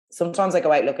sometimes I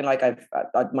go out looking like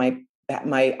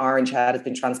my orange head has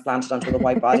been transplanted onto the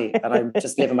white body, and I'm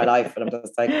just living my life, and I'm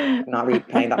just like not really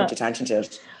paying that much attention to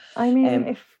it. I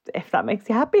mean, if that makes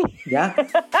you happy. Yeah.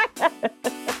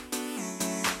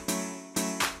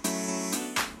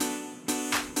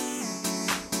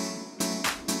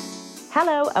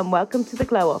 Hello and welcome to The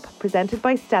Glow Up, presented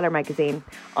by Stellar Magazine.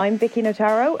 I'm Vicki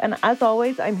Notaro, and as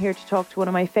always, I'm here to talk to one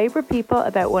of my favourite people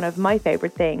about one of my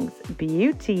favourite things,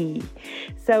 beauty.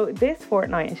 So this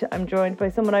fortnight, I'm joined by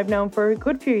someone I've known for a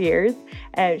good few years.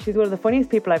 She's one of the funniest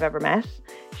people I've ever met.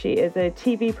 She is a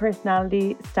TV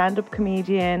personality, stand-up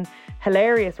comedian,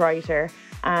 hilarious writer,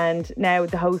 and now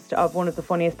the host of one of the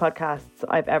funniest podcasts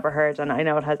I've ever heard, and I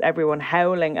know it has everyone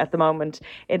howling at the moment.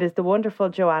 It is the wonderful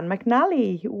Joanne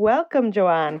McNally. Welcome,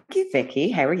 Joanne. Thank you,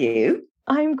 Vicki. How are you?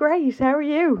 I'm great. How are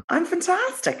you? I'm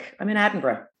fantastic. I'm in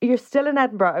Edinburgh. You're still in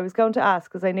Edinburgh. I was going to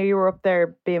ask because I knew you were up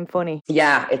there being funny.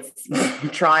 Yeah, it's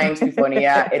trying to be funny.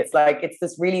 Yeah, it's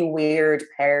this really weird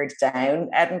pared down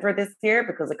Edinburgh this year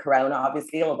because of Corona,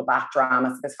 obviously, all the back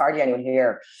drama. So there's hardly anyone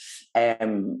here.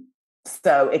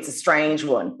 So it's a strange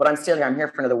one, but I'm still here. I'm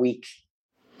here for another week.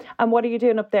 And what are you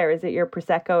doing up there? Is it your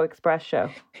Prosecco Express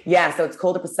show? Yeah, so it's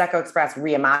called the Prosecco Express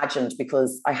Reimagined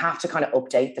because I have to kind of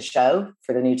update the show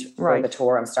for the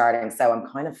tour I'm starting. So I'm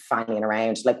kind of fanning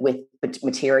around like with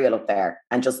material up there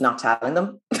and just not telling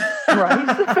them. Right,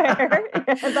 fair.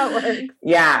 Yeah, that works.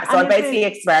 Yeah, so I'm basically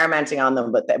experimenting on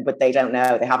them, but they don't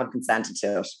know. They haven't consented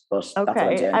to it. But that's what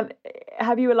I'm doing. And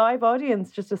have you a live audience,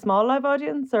 just a small live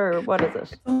audience, or what is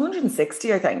it?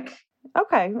 160, I think.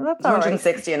 Okay, well, that's all right.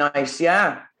 160 a night,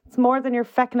 yeah. It's more than you're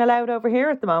fecking allowed over here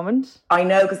at the moment. I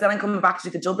know, because then I'm coming back to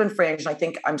do the Dublin Fringe, and I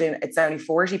think it's only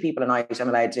 40 people a night I'm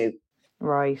allowed to do.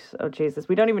 Right. Oh, Jesus.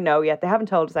 We don't even know yet. They haven't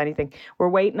told us anything. We're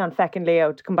waiting on fecking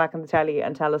Leo to come back on the telly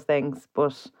and tell us things,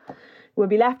 but we'll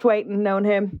be left waiting, knowing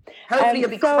him. Hopefully you'll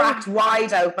be cracked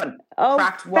wide open.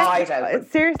 Wide open.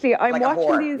 Seriously, I'm like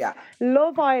watching these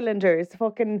Love Islanders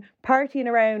fucking partying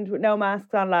around with no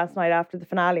masks on last night after the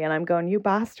finale, and I'm going, you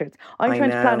bastards. I'm trying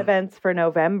to plan events for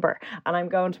November, and I'm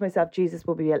going to myself, Jesus,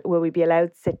 will we be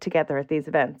allowed to sit together at these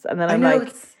events? And then I'm like...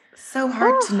 It's so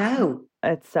hard to know.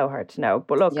 It's so hard to know.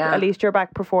 But look, at least you're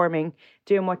back performing,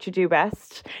 doing what you do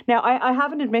best. Now, I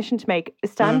have an admission to make.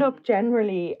 Stand-up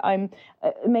generally,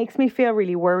 it makes me feel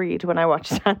really worried when I watch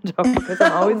stand-up because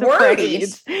I'm always afraid.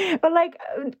 But like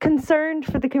concerned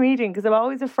for the comedian because I'm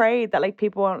always afraid that like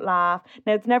people won't laugh.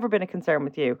 Now, it's never been a concern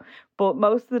with you. But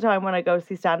most of the time when I go to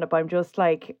see stand-up, I'm just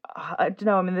like, I don't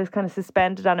know, I'm in this kind of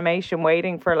suspended animation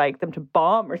waiting for like them to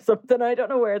bomb or something. I don't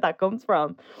know where that comes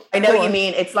from. I know what you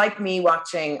mean. It's like me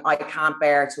watching, I can't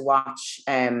bear to watch,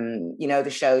 the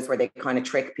shows where they kind of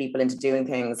trick people into doing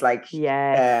things like,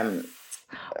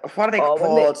 what are they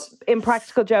called?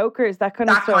 Impractical Jokers, that kind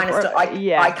of stuff.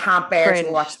 I can't bear to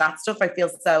watch that stuff. I feel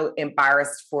so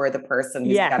embarrassed for the person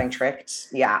who's getting tricked.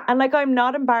 Yeah. And like, I'm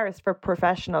not embarrassed for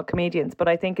professional comedians, but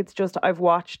I think it's just, I've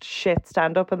watched shit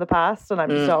stand up in the past and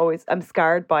I'm just I'm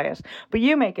scarred by it. But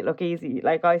you make it look easy.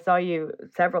 Like I saw you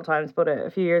several times, but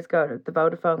a few years ago at the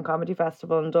Vodafone Comedy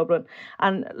Festival in Dublin.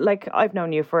 And like, I've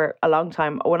known you for a long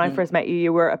time. When I first met you,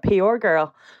 you were a PR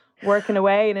girl working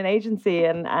away in an agency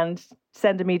and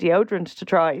sending me deodorant to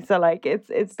try. So like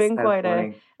it's been so quite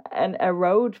a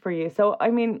road for you. So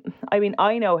I mean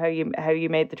I know how you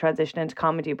made the transition into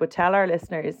comedy, but tell our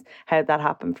listeners how that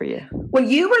happened for you. Well,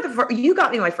 you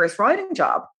got me my first writing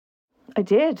job. I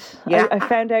did. Yeah. I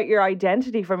found out your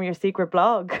identity from your secret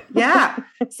blog. Yeah.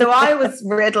 So I was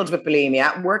riddled with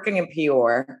bulimia, working in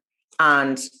PR.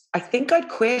 And I think I'd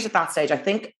quit at that stage. I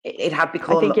think it had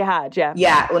become... I think you had, yeah.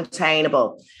 Yeah,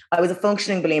 unattainable. I was a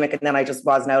functioning bulimic and then I just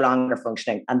was no longer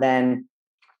functioning. And then,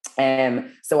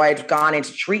 so I had gone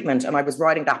into treatment and I was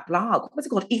writing that blog. What was it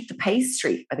called? Eat the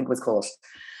Pastry, I think it was called.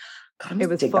 God, it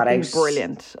was fucking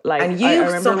brilliant. Like, and I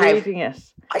remember reading it.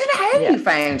 I don't know how you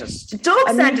found it. Doug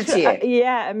sent it to you.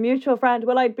 A mutual friend.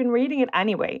 Well, I'd been reading it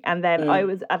anyway. And then I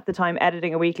was at the time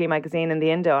editing a weekly magazine in the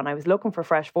Indo and I was looking for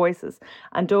fresh voices.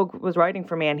 And Doug was writing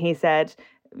for me and he said,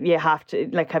 you have to,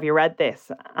 like, have you read this?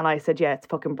 And I said, yeah, it's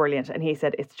fucking brilliant. And he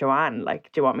said, it's Joanne.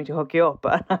 Like, do you want me to hook you up?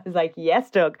 And I was like,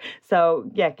 yes, Doug. So,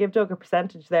 yeah, give Doug a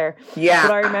percentage there. Yeah.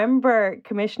 But I remember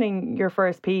commissioning your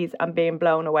first piece and being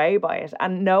blown away by it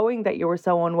and knowing that you were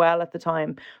so unwell at the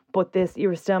time, but you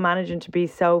were still managing to be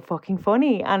so fucking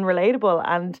funny and relatable.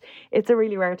 And it's a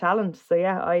really rare talent. So,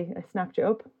 yeah, I snapped you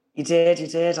up. You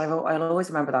did. I'll always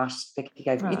remember that. Vicki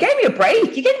gave you gave me a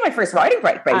break. You gave me my first writing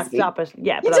break, basically. Stop it.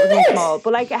 Yeah, but that was small.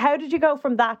 But like, how did you go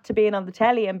from that to being on the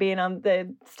telly and being on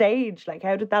the stage? Like,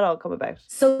 how did that all come about?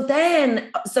 So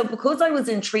because I was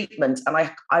in treatment and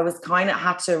I was kind of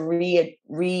had to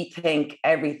rethink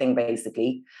everything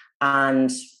basically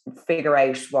and figure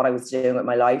out what I was doing with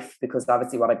my life, because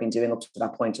obviously what I've been doing up to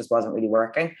that point just wasn't really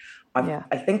working.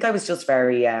 I think I was just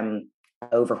very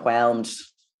overwhelmed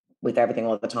with everything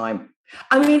all the time.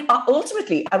 I mean,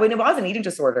 ultimately, it was an eating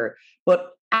disorder,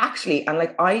 but actually, and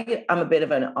like I am a bit of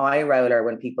an eye roller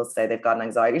when people say they've got an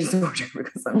anxiety disorder,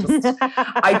 because I'm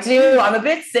a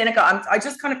bit cynical. I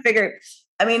just kind of figure,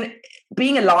 I mean,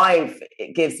 being alive,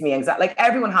 it gives me anxiety. Like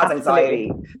everyone has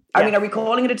anxiety. I mean, are we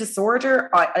calling it a disorder?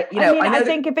 I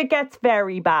think if it gets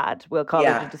very bad, we'll call it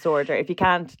a disorder. If you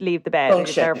can't leave the bed,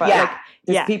 function.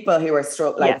 There's people who are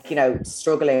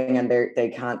struggling and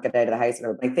they can't get out of the house.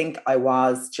 I think I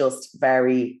was just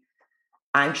very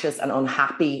anxious and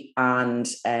unhappy and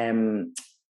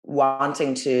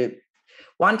wanting to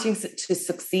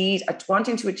succeed,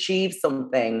 wanting to achieve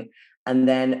something, and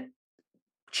then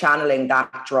channeling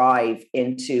that drive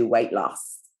into weight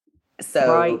loss.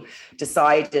 So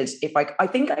decided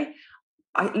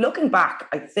looking back,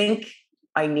 I think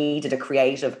I needed a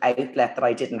creative outlet that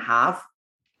I didn't have.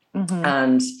 Mm-hmm.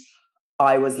 And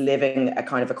I was living a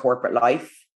kind of a corporate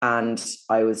life and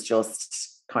I was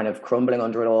just kind of crumbling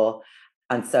under it all.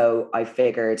 And so I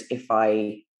figured if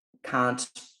I can't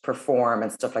perform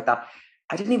and stuff like that,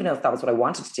 I didn't even know if that was what I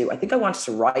wanted to do. I think I wanted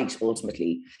to write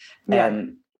ultimately.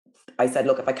 I said,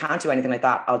 look, if I can't do anything like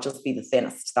that, I'll just be the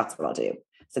thinnest. That's what I'll do.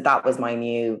 So that was my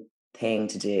new thing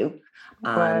to do.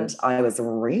 And I was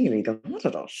really good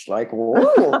at it. Like,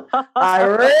 whoa, I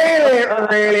really,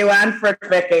 really went for it,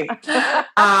 Vicki.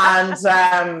 And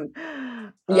I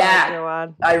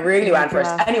really went for it.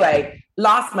 Anyway,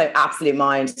 lost my absolute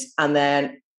mind. And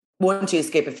then 1, 2,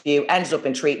 skip a few, ended up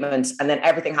in treatment. And then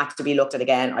everything had to be looked at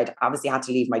again. I obviously had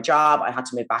to leave my job. I had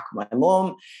to move back with my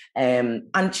mum.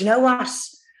 And do you know what?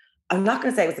 I'm not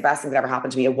going to say it was the best thing that ever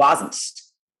happened to me. It wasn't.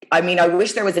 I mean, I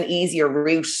wish there was an easier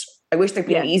route. I wish there'd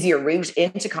been an easier route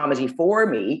into comedy for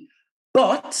me,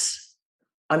 but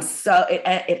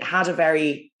it had a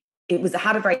very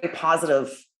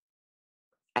positive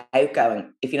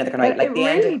outgoing, if you know the kind of like the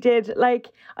really did. Like,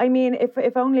 I mean,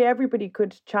 if only everybody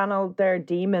could channel their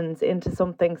demons into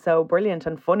something so brilliant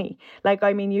and funny. Like,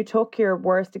 I mean, you took your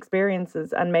worst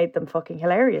experiences and made them fucking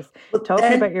hilarious.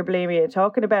 Talking about your bulimia,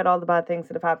 talking about all the bad things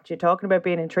that have happened to you, talking about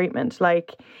being in treatment,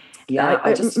 like.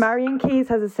 Marion Keyes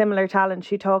has a similar talent.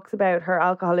 She talks about her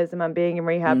alcoholism and being in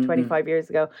rehab 25 years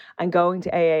ago and going to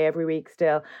AA every week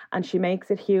still. And she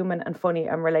makes it human and funny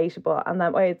and relatable. And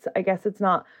that way, I guess it's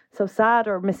not so sad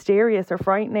or mysterious or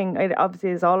frightening. It obviously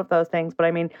is all of those things. But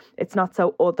I mean, it's not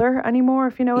so other anymore,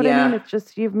 if you know what I mean. It's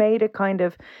just, you've made it kind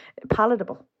of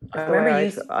palatable. I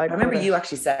remember you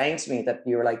actually saying to me that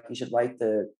you were like, you should write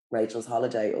the Rachel's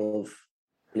Holiday of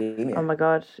bulimia. Oh my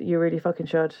God, you really fucking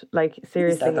should. Like,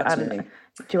 seriously. And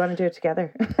do you want to do it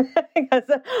together? Because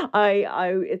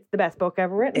it's the best book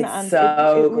ever written. It's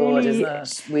so good, isn't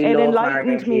it? It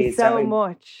enlightened me so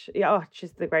much. Yeah,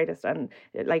 she's the greatest. And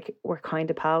like, we're kind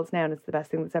of pals now, and it's the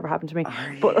best thing that's ever happened to me.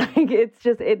 But like, it's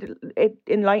just, it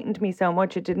enlightened me so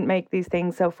much. It didn't make these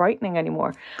things so frightening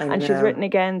anymore. And she's written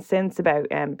again since about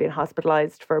being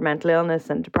hospitalised for mental illness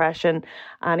and depression.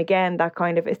 And again, that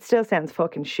kind of, it still sounds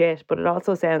fucking shit, but it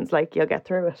also sounds like you'll get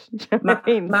through it. Do you know what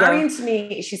I mean? Marion, to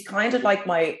me, she's kind of like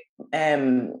my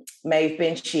Maeve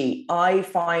Binchy. I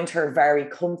find her very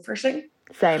comforting.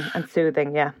 Same, and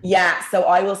soothing, yeah. Yeah, so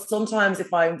I will sometimes,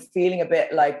 if I'm feeling a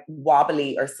bit like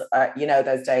wobbly or,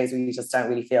 those days where you just don't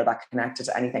really feel that connected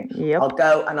to anything, I'll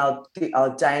go and I'll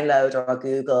download or I'll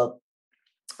Google,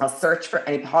 I'll search for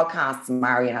any podcasts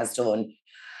Marion has done.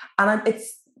 And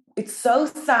it's so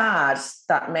sad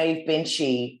that Maeve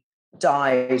Binchy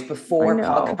died before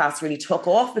podcasts really took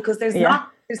off, because there's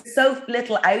so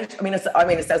little out. I mean, it's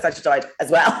so sad she died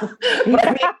as well. But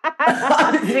I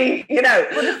mean, honestly,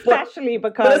 but especially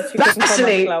because she couldn't come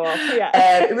and blow up.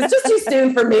 Yeah. It was just too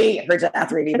soon for me, her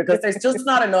death, really, because there's just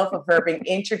not enough of her being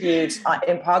interviewed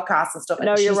in podcasts and stuff.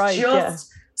 And you're right. Just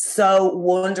so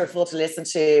wonderful to listen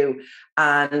to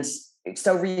and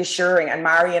so reassuring. And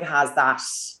Marion has that.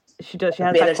 She does. She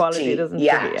has that quality, doesn't she?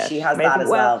 Yeah, she has that as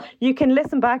well. You can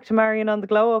listen back to Marion on the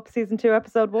Glow Up season 2,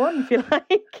 episode 1, if you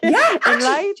like. Yeah,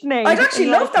 enlightening. I'd actually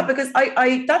love that, because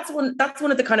I that's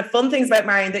one of the kind of fun things about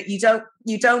Marion that you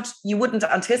wouldn't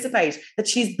anticipate, that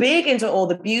she's big into all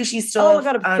the beauty stuff. Oh my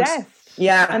God, obsessed.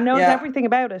 and knows everything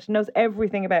about it.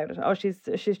 Oh, she's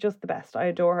just the best. I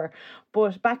adore her.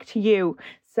 But back to you.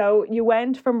 So you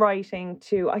went from writing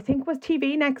to, I think, was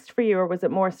TV next for you, or was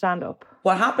it more stand-up?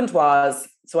 What happened was,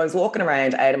 so I was walking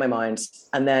around out of my mind,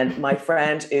 and then my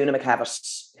friend Una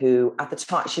McCavitt, who at the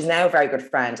time, she's now a very good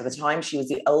friend. At the time, she was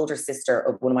the older sister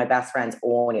of one of my best friends,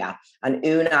 Anya. And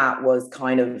Una was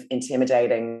kind of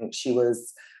intimidating. She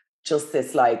was just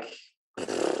this, like,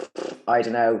 I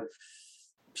don't know.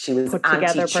 She was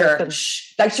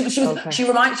anti-church. Like she was the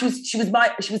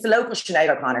local Sinead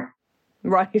O'Connor.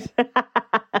 Right.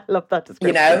 I love that description.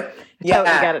 You know?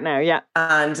 Totally get it now, yeah.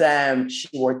 And she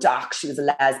wore docs. She was a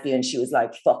lesbian. She was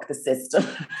like, fuck the system.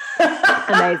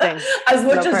 Amazing. As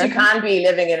much as you can be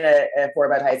living in a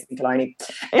four-bed house in Killarney.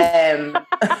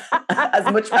 As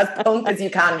much as punk as you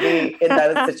can be in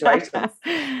those situations.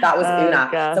 That was Una.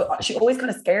 God. So she always kind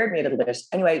of scared me a little bit.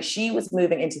 Anyway, she was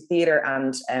moving into theatre,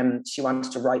 and she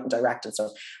wanted to write and direct and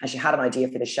stuff. And she had an idea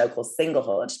for this show called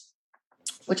Singlehood,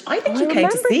 which I think you came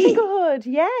to see. Singlehood,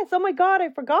 yes. Oh my God, I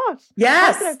forgot.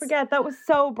 Yes. How could I forget? That was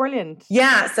so brilliant.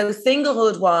 Yeah, so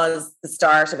Singlehood was the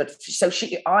start of it. So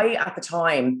at the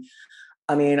time,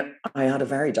 I mean, I had a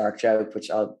very dark joke, which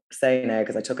I'll say now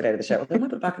because I took it out of the show. I might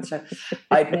put it back in the show.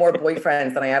 I had more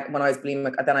boyfriends than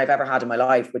than I've ever had in my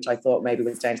life, which I thought maybe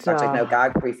was down to the fact I had no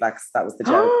gag reflex. That was the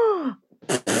joke.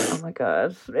 Oh my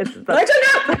God. I don't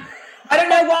know. I don't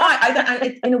know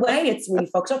why. In a way, it's really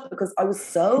fucked up because I was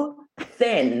so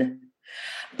thin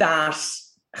that,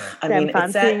 I mean,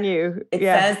 it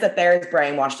says that they're as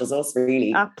brainwashed as us,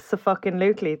 really.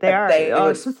 Absolutely. They are. They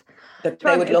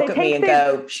would look at me and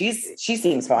go, she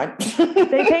seems fine.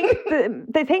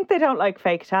 They think they don't like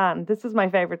fake tan. This is my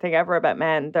favorite thing ever about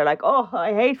men. They're like, oh,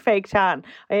 I hate fake tan.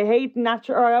 I hate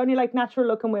natural, or I only like natural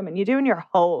looking women. You do in your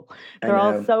hole. They're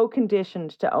all so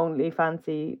conditioned to only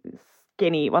fancy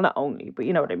skinny, well, not only, but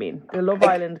you know what I mean. The Love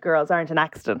Island girls aren't an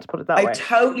accident, put it that way. I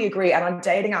totally agree. And on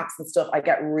dating apps and stuff, I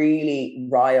get really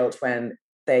riled when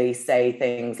they say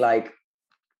things like,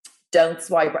 don't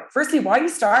swipe. Firstly, why are you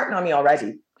starting on me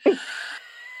already?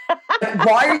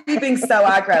 Why are you being so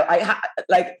aggro?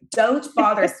 Don't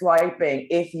bother swiping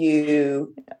if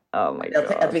you... Oh my God.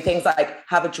 It'll be things like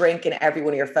have a drink in every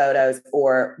one of your photos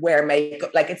or wear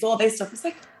makeup. Like, it's all this stuff. It's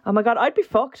like, oh my God, I'd be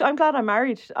fucked. I'm glad I'm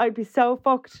married. I'd be so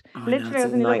fucked. Literally, I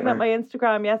was looking at my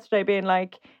Instagram yesterday being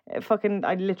like, fucking,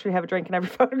 I literally have a drink in every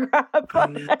photograph.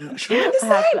 I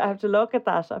have to look at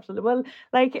that. Well,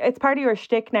 like, it's part of your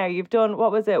shtick now. You've done,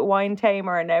 what was it, Wine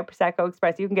Tamer and now Prosecco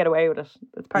Express. You can get away with it.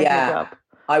 It's part of your job.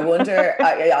 I wonder,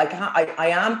 I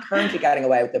am currently getting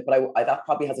away with it, but I that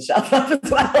probably has a shelf life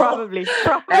as well. Probably.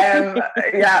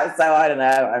 Yeah, so I don't know.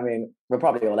 I mean, we'll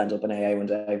probably all end up in AA one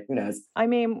day. Who knows? I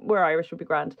mean, we're Irish, would be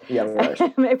grand. Yeah, we're Irish.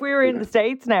 If we were in the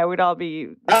States now, we'd all be...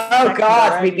 Oh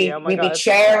God, we'd be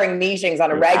chairing meetings on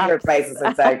a regular basis,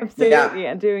 I'd say. Absolutely,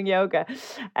 and doing yoga.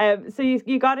 So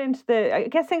you got into I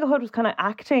guess Singlehood was kind of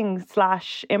acting /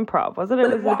 improv, was it?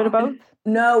 Was it a bit of both?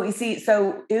 No, you see,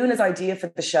 so Una's idea for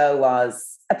the show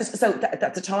was, at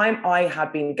the time I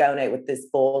had been going out with this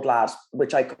bald lad,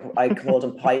 which I called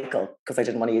him Pikel because I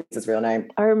didn't want to use his real name.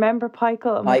 I remember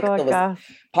Pikel. Oh my God,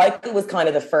 Pikel was kind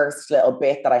of the first little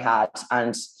bit that I had,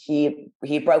 and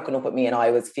he'd broken up with me and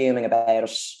I was fuming about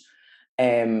it.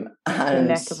 And the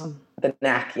neck of him. The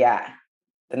neck, yeah.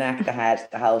 The neck, the head,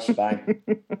 the whole shebang.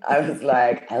 I was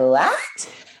like,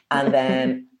 what? And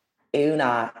then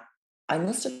Una... I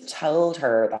must have told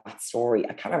her that story.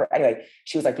 I can't remember. Anyway,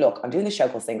 she was like, look, I'm doing this show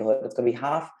called Singlehood. It's going to be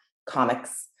half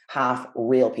comics, half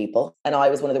real people. And I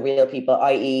was one of the real people,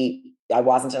 i.e. I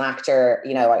wasn't an actor.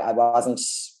 You know, I wasn't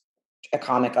a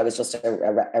comic. I was just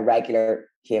a regular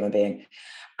human being.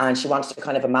 And she wanted to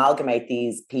kind of amalgamate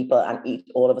these people and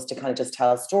all of us to kind of just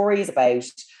tell stories about,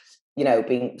 you know,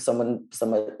 being some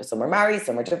are married,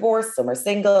 some are divorced, some are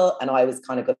single. And I was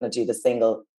kind of going to do the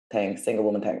single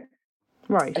woman thing.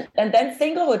 Right. And then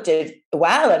Singlehood did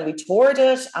well and we toured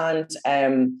it, and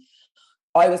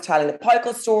I was telling the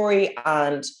Pikel story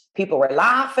and people were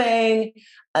laughing,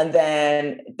 and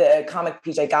then the comic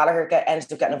PJ Gallagher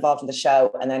ended up getting involved in the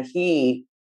show, and then he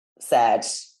said,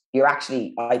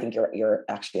 I think you're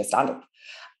actually a stand-up,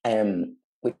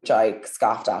 which I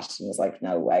scoffed at and was like,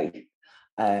 no way.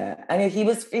 And he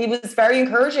was very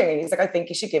encouraging, and he's like, I think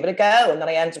you should give it a go. And then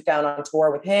I ended up going on tour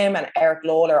with him and Eric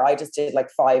Lawler. I just did like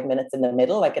 5 minutes in the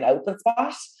middle, like an open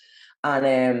spot,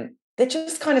 and it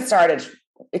just kind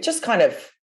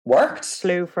of worked.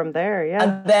 Flew from there, yeah.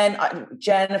 And then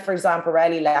Jennifer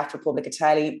Zamparelli left Republic of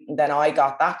Telly, and then I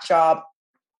got that job,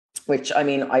 which, I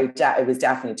mean, it was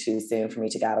definitely too soon for me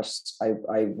to get it.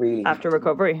 I really... After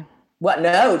recovery? Well,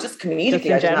 no, just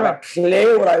comedically. I didn't have a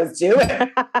clue what I was doing.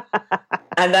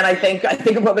 And then I think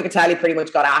Public Italia pretty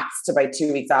much got axed about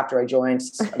 2 weeks after I joined,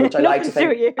 which I like to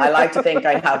think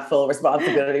I have full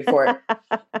responsibility for.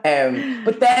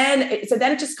 But then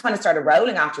it just kind of started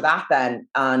rolling after that then.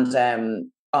 And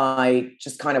I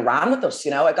just kind of ran with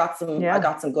it, I got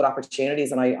some good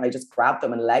opportunities and I just grabbed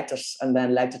them and legged it, and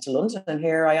then legged it to London, and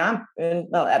here I am in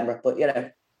Edinburgh, but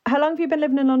How long have you been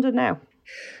living in London now?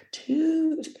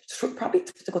 Probably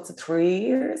to go to 3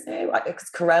 years now, because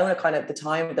Corona kind of the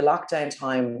lockdown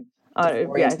time.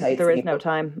 There is no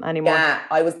time anymore. Yeah,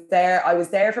 I was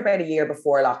there for about a year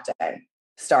before lockdown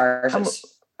started.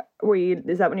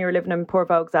 Is that when you were living in poor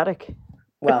Vogue's attic?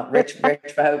 Well, rich folk.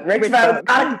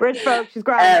 She's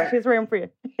grand. She's room for you.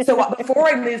 So before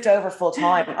I moved over full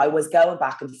time, I was going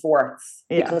back and forth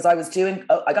because I was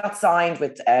I got signed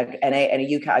with a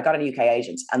UK. I got a UK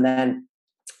agent, and then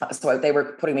so they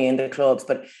were putting me in the clubs,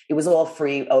 but it was all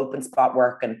free, open spot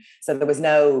work, and so there was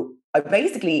no. I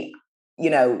basically,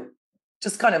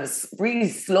 just kind of was really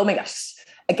slumming it.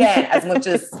 Again, as much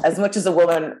as a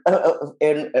woman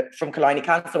from Killiney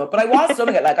can't slum it, but I was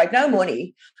slumming it. Like, I'd no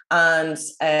money, and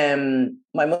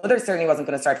my mother certainly wasn't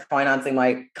going to start financing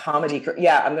my comedy career.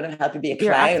 Yeah, I'm going to help you be a clown.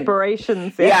 Your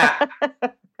aspirations. Yeah.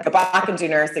 Go back and do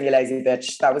nursing, you lazy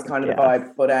bitch. That was kind of the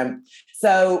vibe. But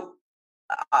so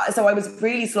I was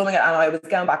really slumming it, and I was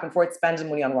going back and forth, spending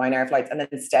money on Ryanair flights, and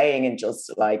then staying in just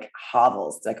like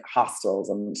hovels, like hostels,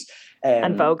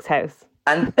 and Vogue's house.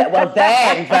 And then Vogue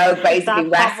basically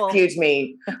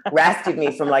rescued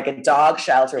me from like a dog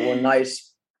shelter one night,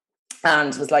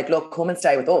 and was like, "Look, come and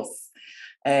stay with us."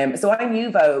 So I knew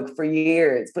Vogue for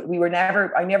years, but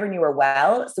I never knew her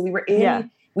well. So we were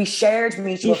we shared mutual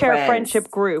friends. You share a friendship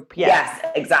group, Yes,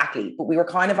 exactly. But we were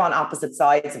kind of on opposite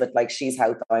sides of it. Like, she's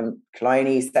South, I'm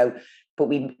Killiney, so. But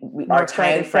we our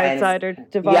town friends, outsider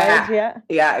divide,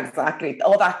 yeah, exactly.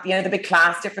 All that, the big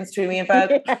class difference between me and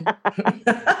Vogue.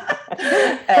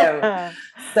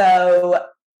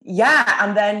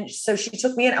 And then so she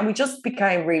took me in, and we just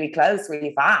became really close,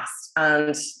 really fast.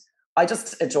 And I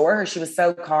just adore her. She was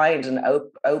so kind and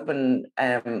open.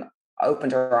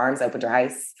 Opened her arms, opened her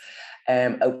house.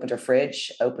 Opened her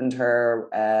fridge, opened her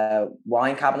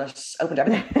wine cabinet, opened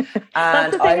everything.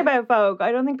 That's the thing about Vogue.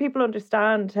 I don't think people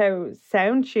understand how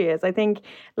sound she is. I think,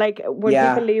 like, when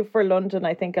people leave for London,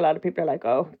 I think a lot of people are like,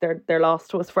 "Oh, they're lost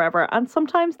to us forever," and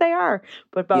sometimes they are.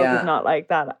 But Vogue is not like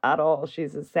that at all.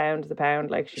 She's as sound as a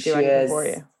pound. Like, she'd do anything for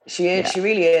you. She is. She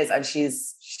really is, and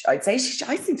I'd say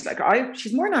I think like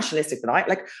she's more nationalistic than I.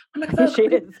 Like, I'm like, she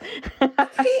is.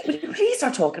 please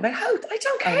start talking about Howth. I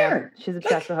don't care. She's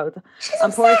obsessed with Howth.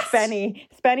 And poor Spenny.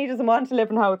 Spenny doesn't want to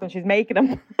live in Howth, and she's making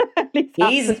him.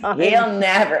 He'll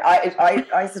never.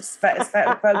 I suspect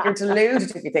you're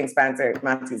deluded if you think Spencer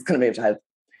Matthew's going to move to Howth.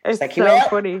 It's like, so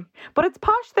funny, but it's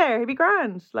posh there. He'd be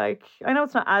grand. Like, I know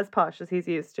it's not as posh as he's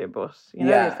used to, but you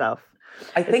know yourself.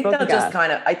 I think they're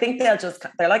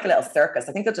like a little circus.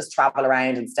 I think they'll just travel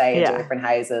around and stay in different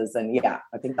houses, and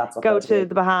I think that's what go to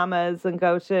the Bahamas and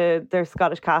go to their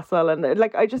Scottish castle, and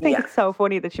like, I just think it's so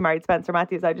funny that she married Spencer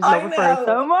Matthews. I just love her for her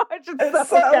so much. It's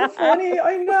so funny.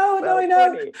 I know.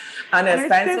 Funny. And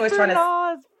Spencer's always trying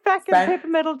to Pippa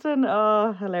Middleton.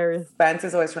 Oh, hilarious.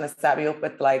 Spencer's always trying to set me up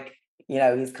with, like,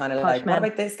 he's kind of like, what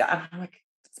about this guy? And I'm like,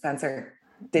 Spencer,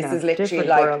 this is literally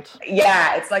like world.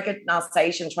 It's like an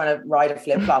Alsatian trying to ride a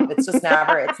flip-flop. It's just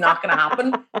it's not going to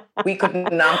happen. We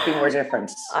could not be more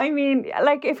different. I mean,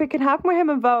 like, if it can happen with him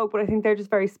and Vogue, but I think they're just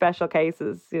very special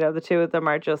cases. The two of them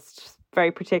are just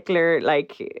very particular,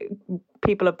 like,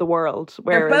 people of the world.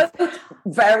 Whereas they're both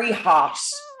very hot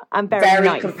and very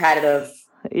nice. Competitive.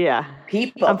 Yeah,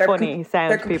 people. And funny sound.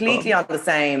 They're completely on the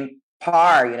same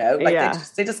par, like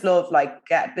they just love, like,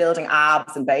 building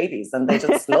abs and babies, and they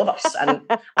just love it, and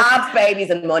abs,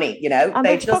 babies, and money. And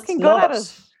they just fucking love good at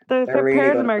it. The really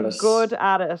pair of them are good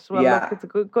at it. Well, look, it's a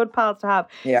good pals to have.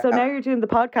 So now you're doing the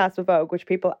podcast with Vogue, which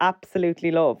people absolutely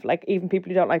love. Like, even people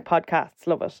who don't like podcasts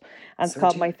love it. And it's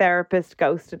called My Therapist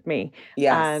Ghosted Me.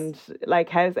 Yes. And, like,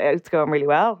 it's going really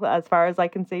well, as far as I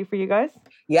can see, for you guys.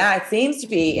 Yeah, it seems to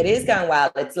be. It is going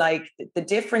well. It's like the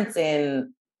difference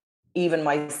in even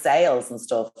my sales and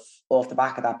stuff off the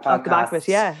back of that podcast. Off the back of it,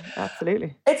 yeah,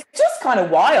 absolutely. It's just kind of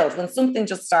wild when something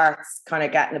just starts kind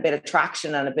of getting a bit of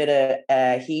traction and a bit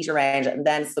of heat around it, and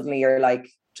then suddenly you're like,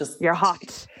 you're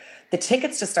hot. The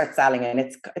tickets just start selling, and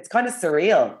it's kind of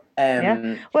surreal.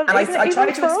 Well, and I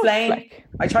tried to explain.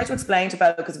 I tried to explain to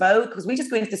Vogue because we just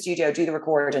go into the studio, do the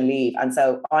record, and leave. And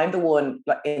so I'm the one,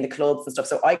 like, in the clubs and stuff,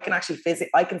 so I can actually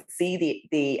I can see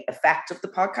the effect of the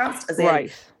podcast, as in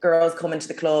girls come into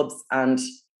the clubs and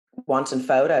wanting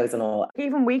photos and all.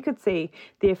 Even we could see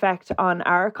the effect on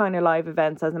our kind of live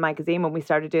events as a magazine when we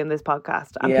started doing this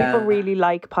podcast. And people really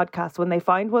like podcasts when they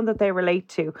find one that they relate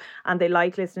to and they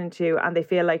like listening to and they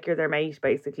feel like you're their mate,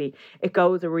 basically. It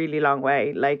goes a really long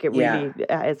way. Like, it really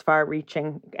is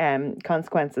far-reaching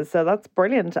consequences. So that's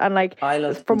brilliant. And like,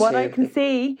 from what I can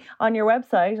see on your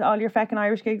website, all your feckin'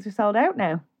 Irish gigs are sold out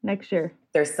now next year.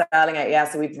 They're selling out, yeah.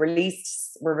 So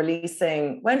we're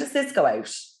releasing, when does this go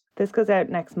out? This goes out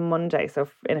next Monday, so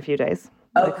in a few days.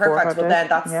 Oh, like perfect. Well, then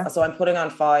that's, so I'm putting on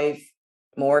 5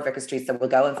 more Vicar Streets that will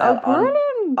go and sell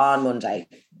on Monday.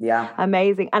 Yeah.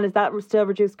 Amazing. And is that still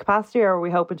reduced capacity, or are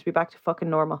we hoping to be back to fucking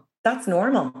normal? That's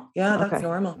normal. Yeah, that's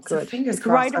normal. Good. So fingers it's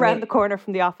crossed. Right around the corner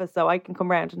from the office, so I can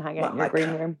come round and hang out in your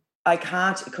green room. I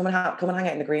can't come and hang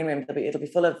out in the green room. It'll be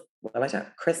full of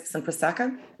crisps and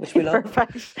prosecco, which we love.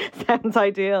 Perfect. Sounds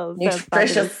ideal.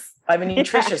 Nutritious. I'm a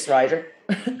nutritious rider.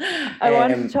 I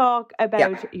want to talk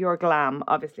about your glam,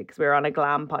 obviously, because we're on a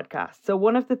glam podcast. So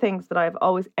one of the things that I've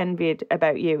always envied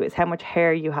about you is how much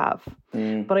hair you have.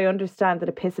 But I understand that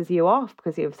it pisses you off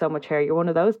because you have so much hair. You're one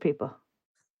of those people.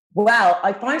 Well,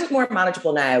 I find it more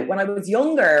manageable now. When I was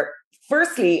younger,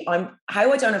 firstly,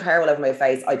 how I don't have hair all over my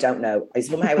face, I don't know. I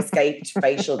somehow escaped a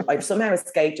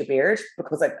beard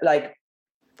because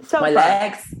my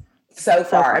legs so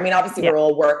far. I mean, obviously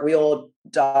we all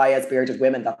die as bearded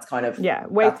women. That's kind of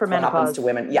wait for menopause. What happens to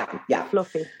women. Yeah.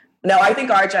 Fluffy. No, I think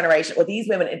our generation, well, these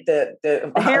women,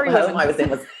 the hairy home I was in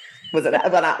was an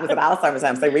Alzheimer's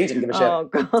home, so they really didn't give a shit. Oh,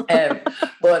 God.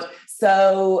 But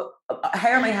so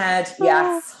hair on my head,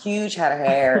 yes, huge head of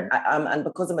hair. And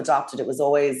because I'm adopted, it was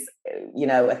always,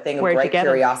 a thing of great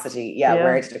curiosity. Yeah,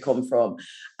 where did it come from?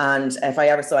 And if I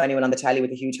ever saw anyone on the telly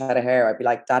with a huge head of hair, I'd be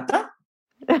like, Dada?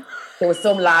 There was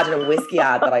some lad in a whiskey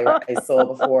ad that I saw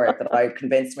before that I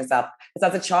convinced myself,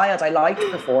 because as a child I liked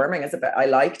performing I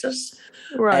liked it.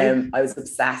 Right. I was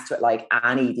obsessed with like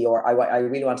Annie, I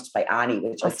really wanted to play Annie,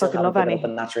 which I still haven't given up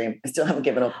in that dream. I still haven't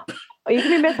given up. Oh, you can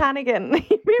be Miss Hannigan.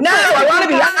 No, I want to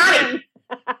be Annie.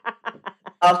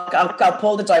 I'll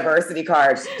pull the diversity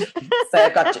card. Say I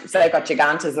got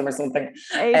gigantism or something.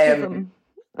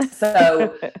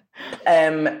 So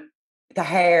the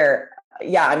hair.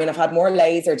 Yeah, I mean, I've had more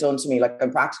laser done to me. Like,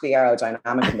 I'm practically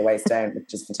aerodynamic from the waist down,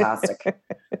 which is fantastic.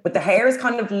 But the hair is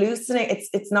kind of loosening.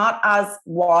 It's not as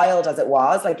wild as it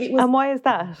was. Like, it was. And why is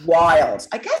that? Wild.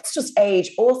 I guess just age.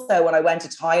 Also, when I went to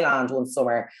Thailand one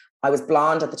summer, I was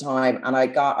blonde at the time, and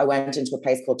I went into a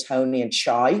place called Tony and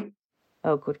Chai.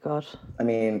 Oh, good God! I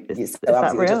mean, is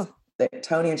that real?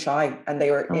 Tony and Chai, and they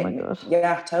were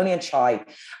Tony and Chai,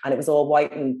 and it was all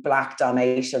white and black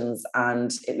Dalmatians,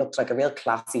 and it looked like a real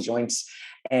classy joint.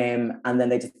 And then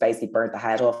they just basically burnt the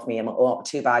head off me, and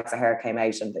 2 bags of hair came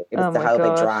out, and it was the whole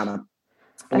big drama.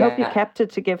 I hope you kept it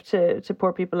to give to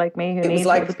poor people like me who need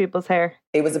other people's hair.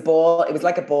 It was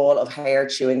like a ball of hair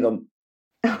chewing gum.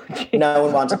 Oh, no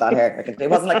one wanted that hair. It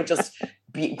wasn't like it just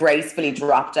gracefully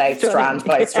dropped out strand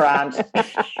by strand.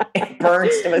 It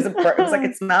burnt. It was like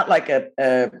it smelled like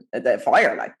a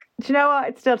fire. Like, do you know what?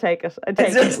 I'd still take it. I'd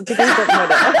take it. We could do something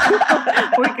with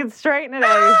it. We could straighten it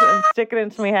out and stick it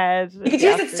into my head. You could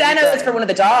use it stenos for one of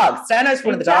the dogs. Stenos for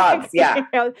one of the dogs. Yeah.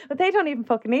 But they don't even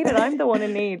fucking need it. I'm the one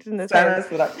in need in this stenos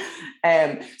for that.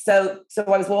 So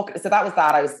I was walking. So that was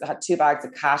that. I had 2 bags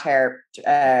of cat hair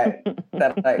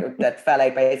that fell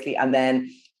out basically, and then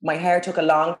my hair took a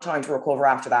long time to recover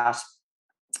after that.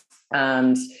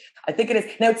 And I think it is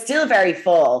now. It's still very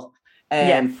full.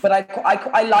 Yes. But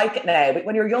I like it now. But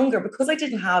when you're younger, because I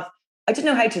didn't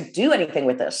know how to do anything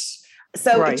with it.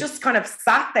 So it just kind of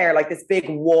sat there like this big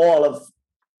wall of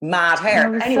mad hair.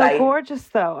 It was so gorgeous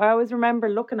though. I always remember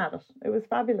looking at it. It was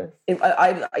fabulous.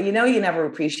 You never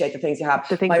appreciate the things you have.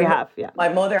 The things you have, yeah. My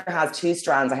mother has 2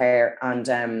 strands of hair,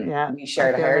 and we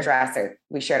shared a hairdresser.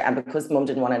 And because Mum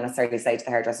didn't want to necessarily say to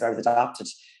the hairdresser I was adopted,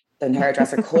 the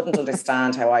hairdresser couldn't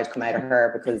understand how I'd come out of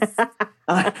her, because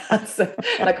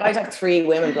I'd have 3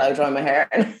 women blow dry my hair,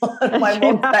 and my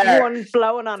mum there, one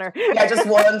blowing on her. Yeah, just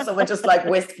one. Someone just like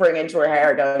whispering into her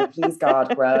hair, going, "Please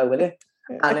God, grow, will you?"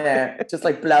 And just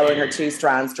like blowing her 2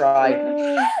 strands dry.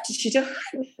 How did she do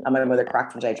it? And my mother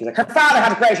cracked from day. She was like, her father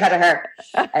had a great head of hair.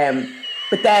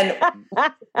 But then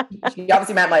she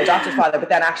obviously met my adopted father. But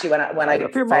then actually when I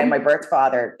found my birth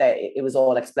father, it was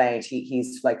all explained.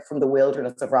 He's like from the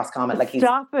wilderness of Roscommon. Like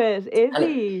Stop it, is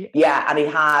he? Yeah, and he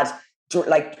had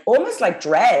like almost like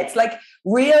dreads, like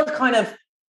real kind of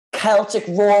Celtic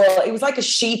rural. It was like a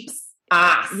sheep's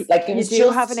ass. Like it was you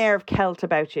do have an air of Celt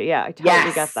about you. Yeah, I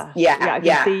totally get that. Yeah, I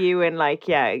can see you in like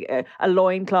a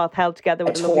loincloth held together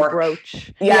with a lovely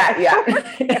brooch. Yeah.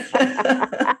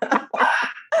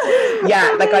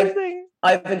 Yeah, like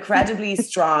I've incredibly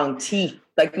strong teeth.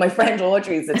 Like my friend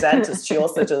Audrey's a dentist. She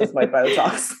also does my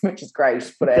Botox, which is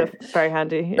great. But very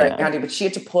handy. Very handy. But she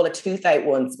had to pull a tooth out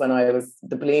once when I was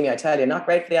the bulimia. I tell you, not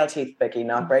great for the old teeth, Vicki.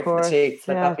 Not great for the teeth.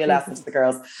 Let that be a lesson to the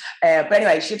girls. But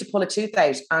anyway, she had to pull a tooth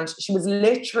out, and she was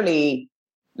literally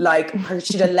like,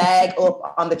 she had a leg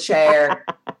up on the chair.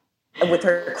 With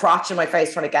her crotch in my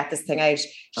face trying to get this thing out.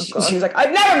 She was like,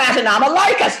 I've never met an enamel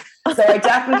like it. So I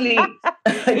definitely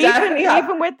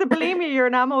even with the bulimia, your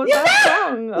enamel was that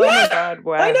strong. Oh my God,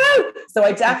 wow. I know. So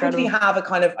I definitely have a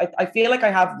kind of, I feel like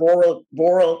I have rural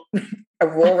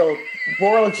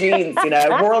genes, you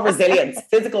know, rural resilience,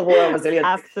 physical rural resilience.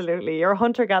 Absolutely. You're a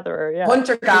hunter-gatherer, yeah.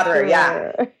 Hunter-gatherer,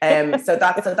 yeah. So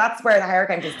that's where the hair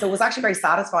came from. So it was actually very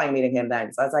satisfying meeting him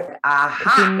then. So I was like,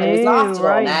 aha, he's lost it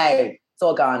all now. It's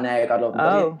all gone now. God love him.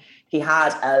 Oh. He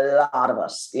had a lot of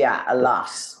it. Yeah, a lot.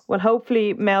 Well,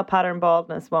 hopefully male pattern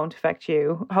baldness won't affect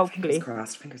you. Hopefully.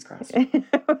 Fingers crossed.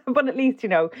 But at least, you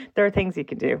know, there are things you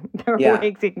can do. There are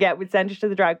wigs you can get. We'd send you to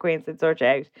the drag queens and sort you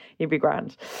out. You'd be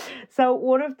grand. So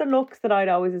one of the looks that I'd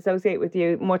always associate with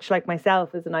you, much like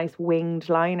myself, is a nice winged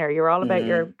liner. You're all about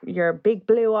your big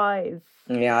blue eyes.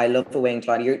 Yeah, I love a winged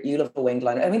liner. You love a winged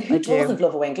liner. I mean, who doesn't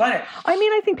love a winged liner? I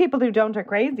mean, I think people who don't are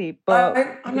crazy. But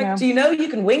I'm like, do you know you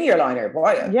can wing your liner?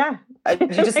 Why? Yeah. You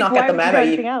just not get the memo.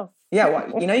 Anything else? Yeah,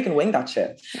 well, you know you can wing that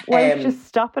shit. Why don't you just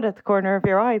stop it at the corner of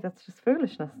your eye? That's just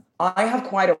foolishness. I have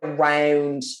quite a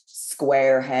round,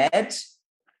 square head.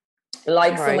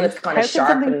 Like someone that's kind of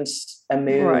sharpened a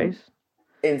moon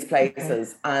in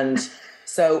places. Okay. And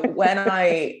so when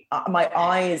my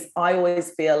eyes, I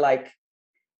always feel like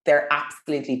they're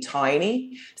absolutely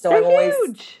tiny. So they're I'm always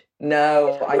huge.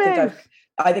 No, I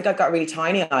think I've got really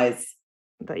tiny eyes.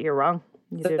 That you're wrong.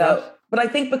 You do not. But I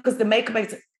think because the makeup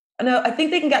makes it, no, I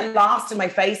think they can get lost in my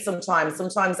face sometimes.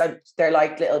 Sometimes they're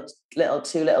like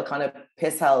two little kind of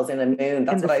piss holes in a moon.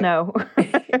 That's in the snow.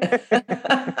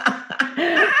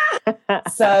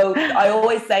 So I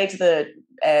always say to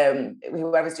the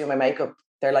whoever's doing my makeup,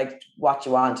 they're like, "What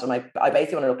you want?" I'm like, I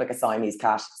basically want to look like a Siamese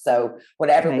cat. So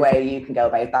whatever way you can go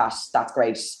about that, that's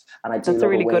great. And I do. That's a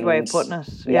really good way of putting it.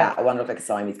 Yeah, I want to look like a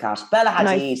Siamese cat. Bella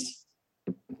Hadid.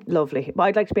 Lovely. But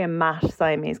I'd like to be a matte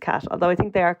Siamese cat, although I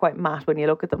think they are quite matte when you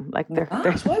look at them. Like they're why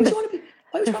would you want to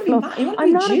be matte? You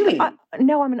want to be dewy.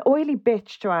 No, I'm an oily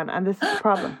bitch, Joanne, and this is the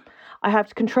problem. I have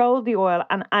to control the oil,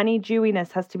 and any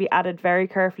dewiness has to be added very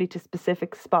carefully to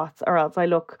specific spots, or else I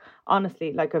look,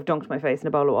 honestly, like I've dunked my face in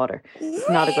a bowl of water. It's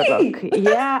not a good look.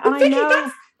 Yeah, and Vicki, I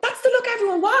know. That's the look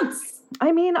everyone wants.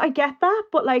 I mean, I get that,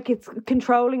 but like it's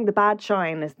controlling the bad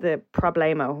shine is the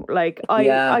problemo. Like I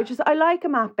like a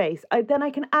matte base. Then I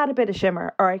can add a bit of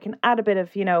shimmer, or I can add a bit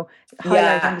of, you know,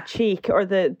 highlight on the cheek or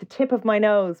the tip of my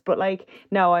nose. But like,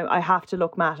 no, I have to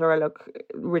look matte or I look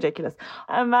ridiculous.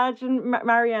 Imagine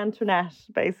Marie Antoinette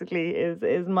basically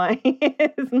is my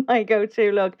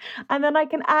go-to look, and then I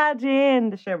can add in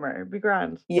the shimmer. It'd be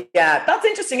grand. Yeah, that's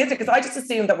interesting, isn't it? Because I just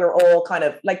assumed that we're all kind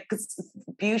of like, because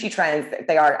beauty trends,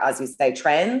 they are, as you say,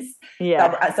 trends.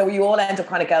 Yeah. So you all end up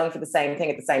kind of going for the same thing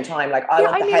at the same time. Like I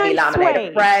want the heavy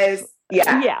laminated brows.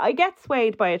 Yeah, I get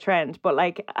swayed by a trend, but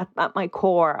like at my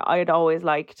core, I'd always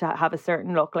like to have a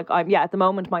certain look. Like at the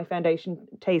moment, my foundation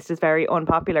taste is very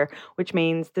unpopular, which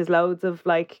means there's loads of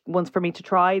like ones for me to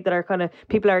try that are kind of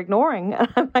people are ignoring, and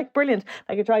I'm like, brilliant.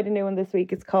 Like I tried a new one this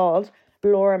week. It's called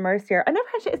Laura Mercier. I never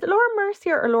had. Is it Laura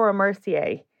Mercier or Laura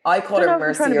Mercier? I call her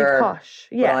Mercier. Trying to be posh.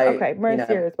 Yeah, okay.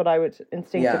 Mercier is what I would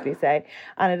instinctively say.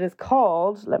 And it is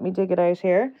called, let me dig it out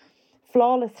here,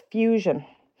 Flawless Fusion.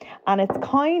 And it's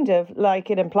kind of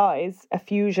like it implies a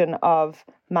fusion of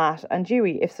matte and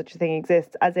dewy, if such a thing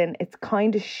exists, as in it's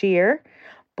kind of sheer,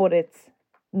 but it's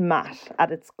matte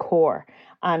at its core.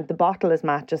 And the bottle is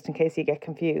matte, just in case you get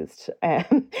confused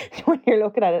when you're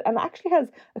looking at it. And it actually has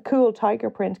a cool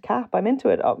tiger print cap. I'm into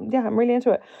it. I'm really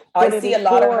into it. But I see a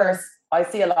lot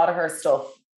of her stuff.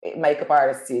 Makeup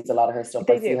artists use a lot of her stuff.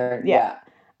 They do. Her, yeah.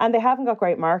 And they haven't got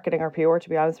great marketing or PR, to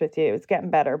be honest with you. It's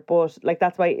getting better. But like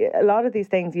that's why a lot of these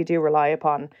things you do rely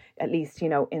upon, at least, you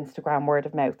know, Instagram word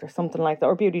of mouth or something like that,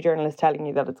 or beauty journalists telling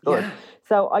you that it's good. Yeah.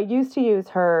 So I used to use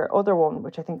her other one,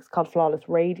 which I think is called Flawless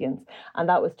Radiance. And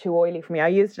that was too oily for me. I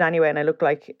used it anyway and I looked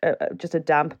like just a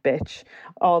damp bitch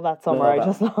all that summer. I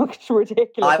just looked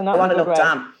ridiculous. I want to look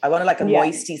damp. I want to like a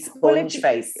moisty sponge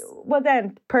face. Well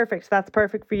then, perfect. That's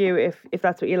perfect for you if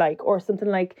that's what you like. Or something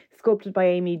like Sculpted by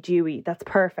Amy Dewy. That's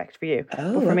perfect for you.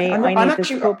 Oh, but for me, I need the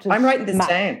sculpted. I'm writing this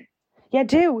down. Yeah,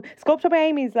 do. Sculpted by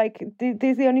Amy's like, these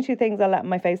are the only two things I'll let in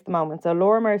my face at the moment. So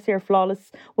Laura Mercier,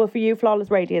 Flawless, well for you,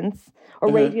 Flawless Radiance,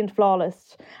 or Radiant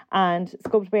Flawless, and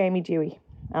Sculpted by Amy Dewy.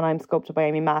 And I'm Sculpted by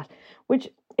Amy Matte, which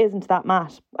isn't that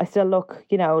matte. I still look,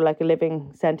 you know, like a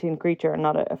living sentient creature and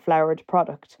not a flowered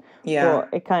product. Yeah. But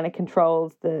it kind of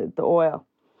controls the oil.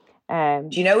 Do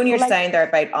you know when you're saying there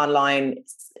about online,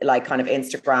 like kind of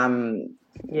Instagram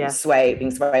being swayed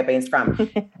by Instagram?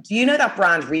 Do you know that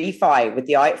brand Refi with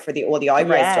all the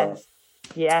eyebrow stuff?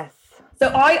 Yes. So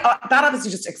that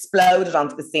obviously just exploded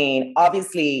onto the scene.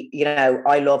 Obviously, you know,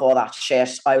 I love all that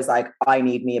shit. I was like, I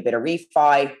need me a bit of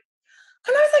Refi. And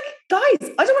I was like,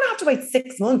 guys, I don't want to have to wait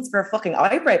 6 months for a fucking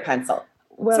eyebrow pencil.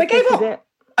 Well, so I gave up.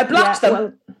 I blocked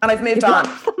them and I've moved on.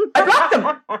 I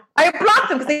blocked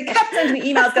them because they kept sending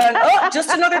me emails going, oh,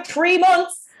 just another 3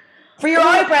 months for your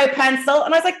eyebrow pencil.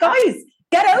 And I was like, guys,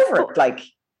 get over it. Like,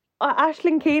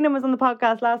 Aisling Keenan was on the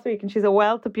podcast last week and she's a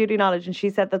wealth of beauty knowledge, and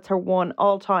she said that's her one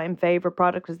all-time favourite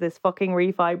product is this fucking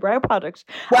Refi brow product.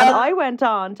 Well, and I went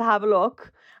on to have a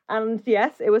look, and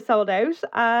yes, it was sold out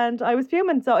and I was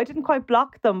fuming. So I didn't quite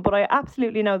block them, but I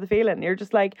absolutely know the feeling. You're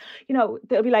just like, you know,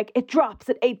 they'll be like, it drops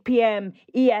at 8 p.m.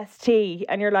 EST,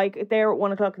 and you're like there at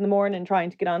 1 o'clock in the morning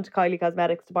trying to get on to Kylie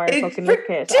Cosmetics to buy a fucking lip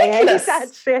kit. I hate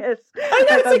that shit. I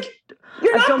know, it's like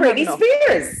you're not Britney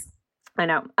Spears. I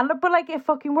know. But like it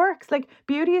fucking works. Like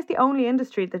beauty is the only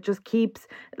industry that just keeps,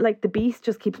 like the beast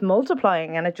just keeps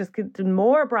multiplying, and it just gets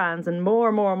more brands and more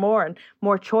and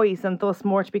more choice, and thus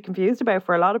more to be confused about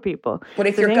for a lot of people. But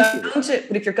if you're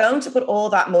going to put all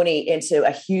that money into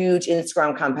a huge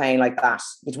Instagram campaign like that,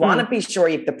 you'd want to be sure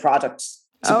you have the product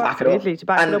to back it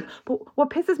up. But what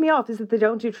pisses me off is that they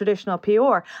don't do traditional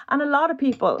PR. And a lot of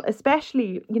people,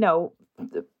 especially, you know,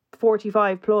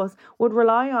 45 plus, would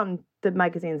rely on the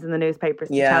magazines and the newspapers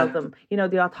to tell them, you know,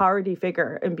 the authority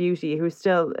figure in beauty, who's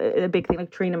still a big thing, like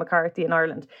Trina McCarthy in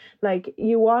Ireland. Like,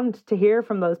 you want to hear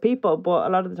from those people, but a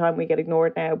lot of the time we get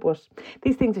ignored now. But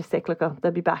these things are cyclical.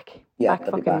 They'll be back. Yeah, back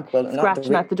fucking well,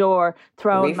 scratching at the door,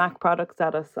 throwing Mac products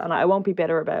at us, and I won't be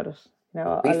bitter about it.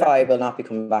 No, Refi will not be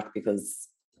coming back because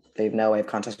they've no way of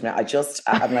contacting me.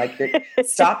 I'm like,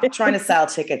 stop trying to sell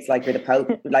tickets like you're the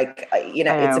Pope. Like, you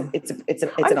know, it's an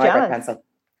eyebrow pencil.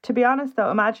 To be honest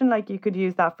though, imagine like you could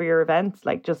use that for your events,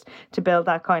 like just to build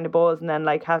that kind of buzz, and then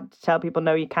like have to tell people,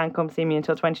 no, you can't come see me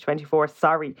until 2024,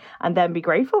 sorry, and then be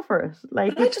grateful for it.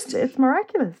 Like it's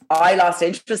miraculous. I lost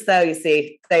interest though, you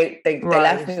see. They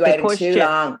left me waiting too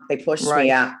long. They pushed me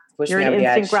out. You're an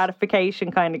instant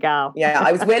gratification kind of gal. Yeah,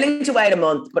 I was willing to wait a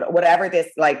month, but whatever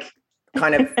this like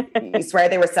kind of, you swear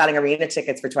they were selling arena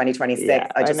tickets for 2026. Yeah,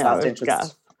 I just lost interest.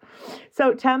 Gas.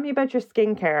 So tell me about your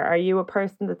skincare. Are you a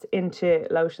person that's into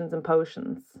lotions and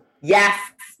potions? Yes,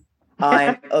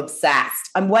 I'm obsessed.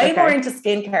 I'm way more into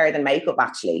skincare than makeup,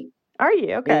 actually. Are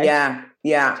you? Okay.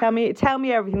 Yeah. Tell me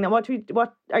everything. Then what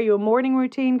are you, a morning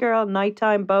routine girl,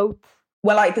 nighttime, both?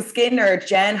 Well, like the skin nerd,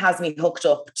 Jen has me hooked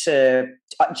up to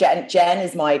Jen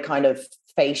is my kind of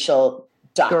facial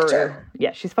doctor.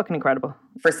 Yeah, she's fucking incredible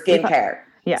for skincare.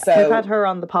 So we've had her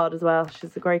on the pod as well.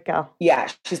 She's a great gal. Yeah,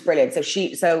 she's brilliant.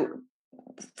 So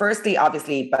firstly,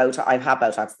 obviously, Botox. I've had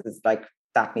Botox. It's like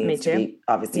that needs to be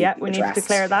obviously we addressed. need to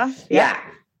declare that. Yeah,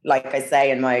 like I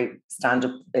say in my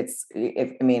stand-up,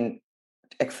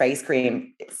 like face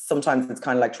cream, sometimes it's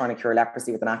kind of like trying to cure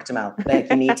leprosy with an Actimel. Like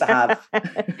you need to have.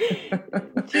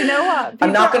 Do you know what?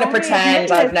 I'm not going to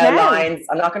pretend I've no lines.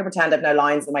 I'm not going to pretend I've no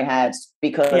lines in my head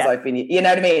because I've been, you know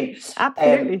what I mean?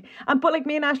 Absolutely. But like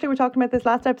me and Ashley were talking about this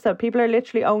last episode, people are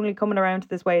literally only coming around to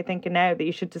this way of thinking now that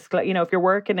you should disclose, you know, if you're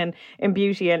working in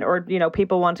beauty and, or, you know,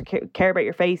 people want to care about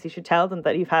your face, you should tell them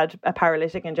that you've had a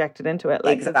paralytic injected into it.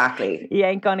 Like, exactly. You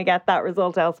ain't going to get that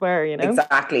result elsewhere, you know?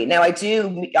 Exactly. Now I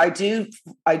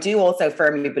do also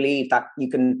firmly believe that you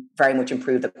can very much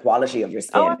improve the quality of your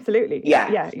skin. Oh, absolutely.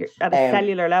 Yeah. You're at a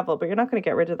cellular level, but you're not going to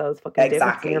get rid of those fucking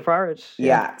divots in your forehead.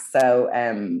 Yeah. So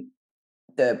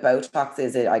the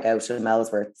Botox I go to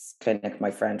Melesworth's clinic.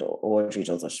 My friend Audrey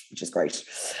does it, which is great.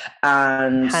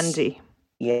 And handy.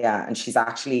 Yeah. And she's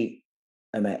actually,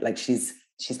 like she's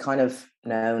kind of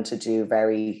known to do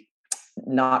very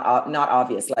not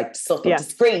obvious, like subtle,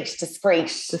 discreet.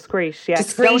 Yeah,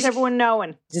 don't everyone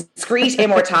knowing. Discreet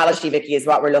immortality, Vicki, is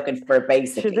what we're looking for,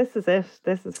 basically. Sure, this is it.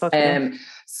 This is fucking.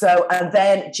 So, and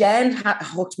then Jen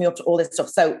hooked me up to all this stuff.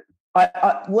 So,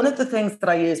 I one of the things that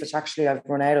I use, which actually I've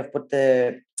run out of, but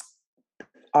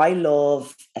I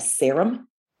love a serum.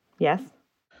 Yes.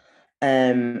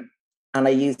 And I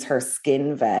use her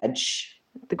Skin Veg.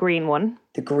 The green one.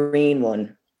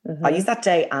 Mm-hmm. I use that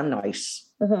day and night.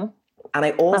 Mm-hmm. And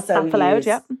I also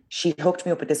she hooked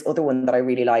me up with this other one that I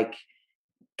really like,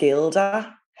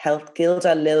 Gilda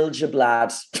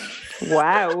Liljeblad.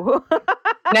 Wow.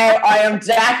 Now, I am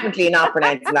definitely not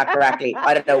pronouncing that correctly.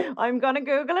 I don't know. I'm going to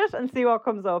Google it and see what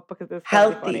comes up because it's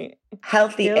healthy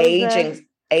Gilda, aging.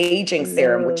 aging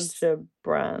serum, which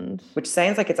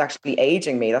sounds like it's actually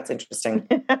aging me. That's interesting.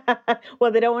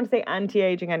 Well, they don't want to say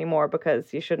anti-aging anymore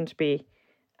because you shouldn't be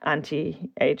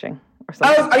anti-aging or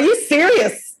something. Oh, are you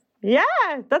serious? Yeah,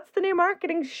 that's the new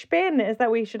marketing spin, is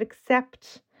that we should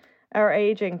accept our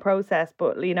aging process,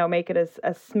 but make it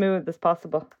as smooth as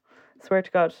possible. Swear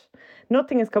to God,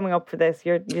 nothing is coming up for this.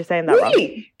 You're saying that really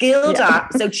wrong. Gilda. Yeah.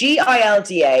 So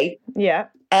Gilda. Yeah.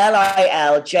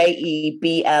 Liljeblad.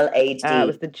 It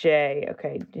was the J.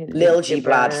 Okay.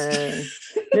 Liljeblad.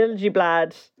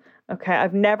 Liljeblad. Okay,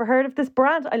 I've never heard of this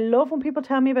brand. I love when people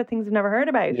tell me about things I've never heard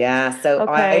about. Yeah. So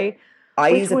okay. I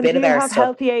use a bit of their stuff.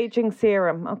 Healthy aging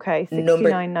serum. Okay,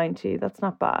 $69.90. That's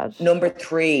not bad. Number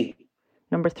 3.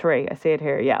 I see it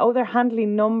here. Yeah. Oh, they're handily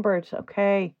numbered.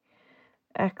 Okay.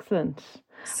 Excellent.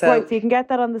 So, right, so you can get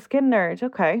that on the Skin Nerd.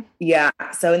 Okay. Yeah.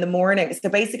 So in the morning,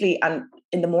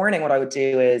 in the morning, what I would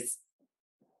do is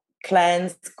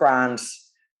cleanse grand,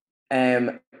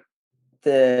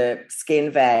 the Skin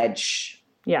Veg.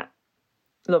 Yeah.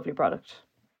 Lovely product.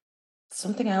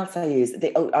 Something else I use.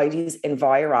 I use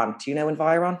Environ. Do you know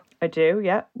Environ? I do,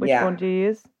 yeah. Which one do you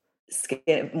use?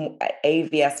 Skin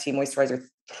AVST Moisturiser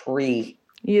 3.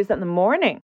 You use that in the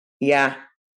morning? Yeah.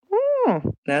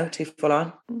 No, too full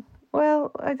on?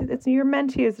 Well, you're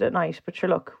meant to use it at night, but sure,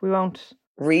 look, we won't.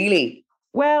 Really?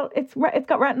 Well, it's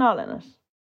got retinol in it.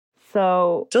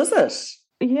 So. Does it?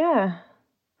 Yeah.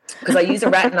 Because I use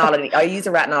a retinol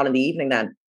in the evening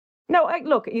then. No,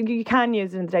 look, you can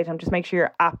use it in the daytime. Just make sure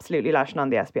you're absolutely lashing on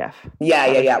the SPF.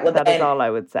 Yeah. Well, that is all I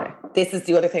would say. This is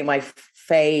the other thing. My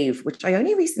fave, which I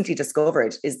only recently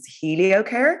discovered, is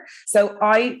Heliocare. So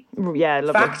I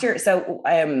factor. So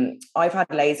I've had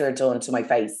laser done to my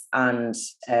face, and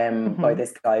by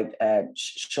this guy,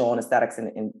 Sean Aesthetics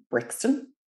in Brixton.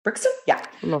 Yeah,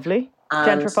 lovely.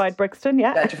 Gentrified Brixton,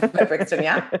 yeah. Gentrified Brixton,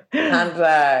 yeah.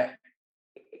 And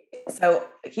so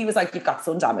he was like, "You've got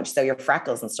sun damage, so your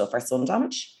freckles and stuff are sun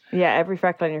damage." Yeah, every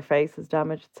freckle on your face is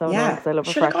damaged. It's so nice. I love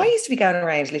a freckle. I used to be going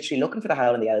around literally looking for the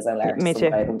hole in the ozone layer. Me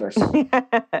too.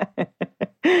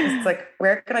 It's like,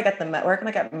 where can I get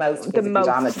most physically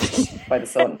damaged by the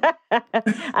sun?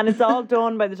 And it's all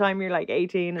done by the time you're like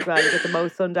 18 as well. You get the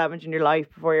most sun damage in your life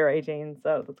before you're 18,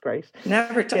 so that's great.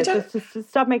 Never. Just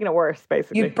stop making it worse,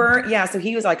 basically. So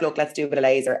he was like, "Look, let's do a bit of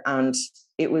laser," and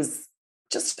it was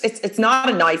just it's not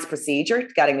a nice procedure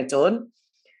getting it done.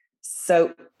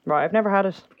 So. Right, I've never had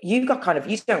it. You've got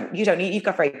you've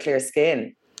got very clear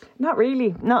skin. Not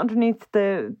really, not underneath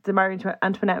the Marie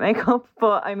Antoinette makeup,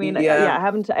 but I mean, I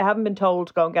haven't been told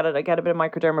to go and get it. I get a bit of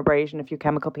microdermabrasion, a few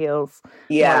chemical peels,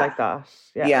 more like that.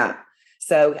 Yeah.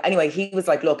 So anyway, he was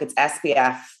like, "Look, it's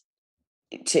SPF.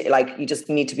 You just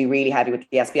need to be really heavy with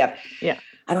the SPF." Yeah.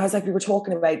 And I was like, we were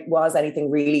talking about,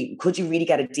 could you really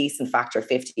get a decent factor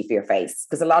 50 for your face?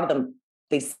 Because a lot of them,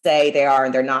 they say they are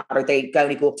and they're not, or they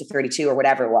only go up to 32 or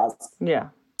whatever it was. Yeah.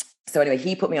 So anyway,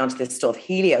 he put me onto this stuff,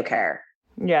 Heliocare.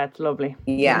 Yeah, it's lovely.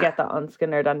 Yeah. You can get that on Skin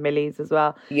Nerd and Millie's as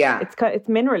well. Yeah. It's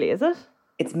minerally, is it?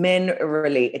 It's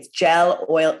minerally. It's gel,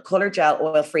 oil, colour gel,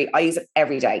 oil free. I use it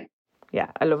every day. Yeah,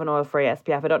 I love an oil-free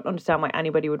SPF. I don't understand why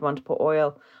anybody would want to put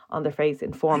oil on their face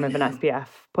in form of an SPF.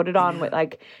 Put it on with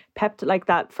that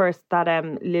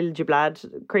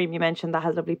Liljeblad cream you mentioned that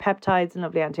has lovely peptides and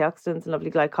lovely antioxidants and lovely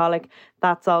glycolic.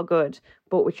 That's all good.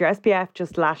 But with your SPF,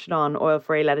 just lash it on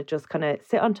oil-free. Let it just kind of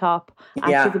sit on top,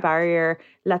 act as a barrier.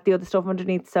 Let the other stuff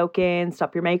underneath soak in.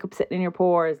 Stop your makeup sitting in your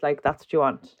pores. Like, that's what you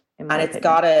want. And it's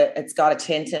got a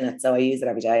tint in it, so I use it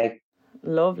every day.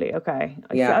 Lovely. Okay.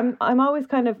 Yeah. So I'm always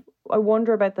I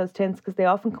wonder about those tints because they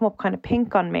often come up kind of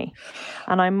pink on me,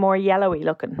 and I'm more yellowy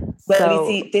looking. Well, you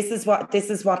see, this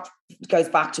is what goes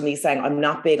back to me saying I'm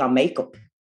not big on makeup.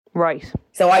 Right.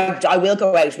 So I will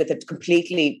go out with a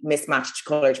completely mismatched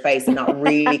coloured face and not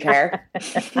really care.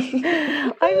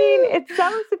 I mean, it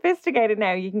sounds sophisticated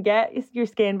now. You can get your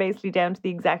skin basically down to the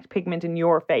exact pigment in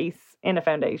your face in a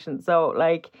foundation. So,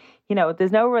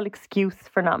 there's no real excuse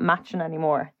for not matching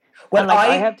anymore. Well,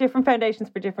 I have different foundations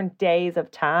for different days of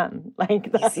tan.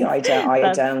 That's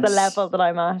the level that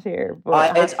I'm at here.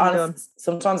 But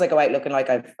sometimes I go out looking like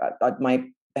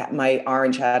my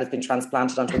orange head has been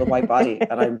transplanted onto a white body,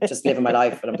 and I'm just living my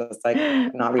life, and I'm just like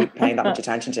not really paying that much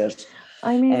attention to it.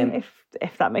 I mean,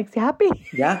 if that makes you happy,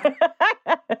 yeah.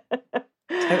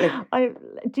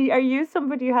 Totally. Are you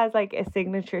somebody who has like a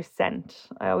signature scent?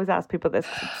 I always ask people this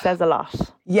because it says a lot.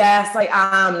 Yes, I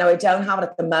am. No, I don't have it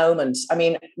at the moment. I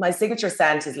mean, my signature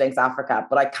scent is Lynx Africa,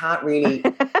 but I can't really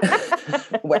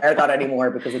wear that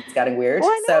anymore because it's getting weird.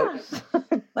 Why not? So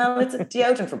Well, it's a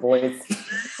deodorant for boys. Is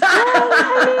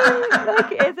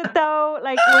it though?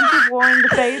 Like once you've worn the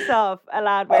face off a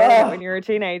lad wearing it when you're a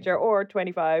teenager or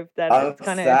 25, then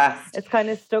it's kind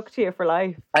of stuck to you for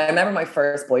life. I remember my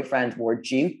first boyfriend wore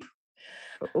dupe.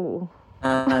 Ooh.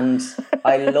 And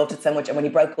I loved it so much. And when he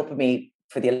broke up with me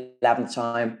for the 11th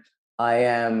time, I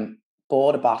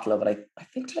bought a bottle of it. I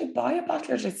think, did I buy a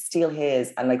bottle or did I steal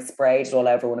his and like sprayed it all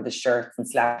over one of his shirts and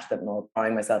slept with it and all,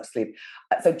 crying myself to sleep.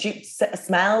 So dupe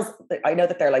smells, I know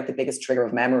that they're like the biggest trigger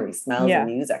of memory, smells and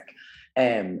music.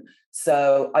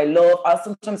 So I'll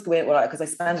sometimes go in, because I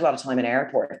spend a lot of time in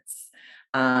airports,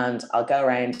 and I'll go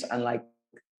around and like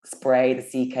spray the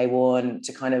CK1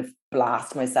 to kind of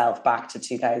blast myself back to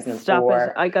 2004. Stop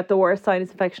it. I got the worst sinus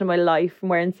infection of my life from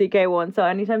wearing CK1. So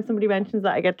anytime somebody mentions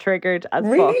that, I get triggered as fuck.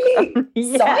 Really?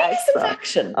 Sinus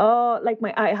infection? Oh, like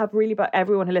I have really bad,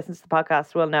 everyone who listens to the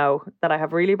podcast will know that I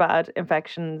have really bad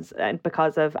infections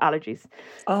because of allergies.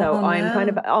 I'm kind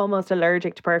of almost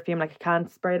allergic to perfume. Like I can't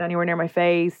spray it anywhere near my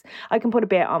face. I can put a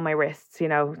bit on my wrists,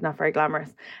 not very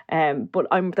glamorous. But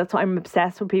that's why I'm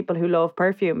obsessed with people who love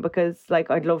perfume, because like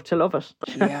I'd love to love it.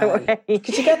 Yeah.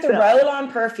 Could you get the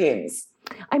roll-on perfumes?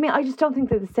 I mean, I just don't think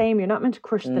they're the same. You're not meant to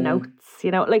crush the notes,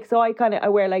 Like, so I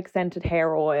wear like scented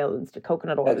hair oil and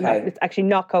coconut oil. Okay. It's actually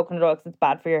not coconut oil because it's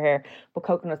bad for your hair, but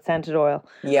coconut scented oil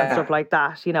and stuff like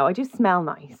that. I just smell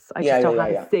nice. I just don't have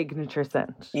a signature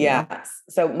scent. Yeah.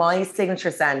 So my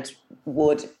signature scent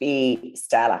would be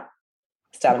Stella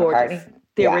McCartney.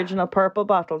 The original purple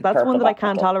bottle. That's one that I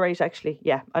can't tolerate, actually.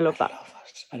 Yeah, I love that.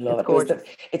 I love it.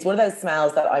 It's one of those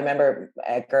smells that I remember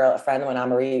a friend of mine,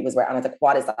 Anne-Marie, was wearing, and I was like,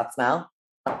 what is that smell?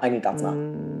 I need that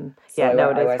smell.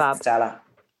 It is fab. Stella.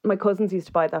 My cousins used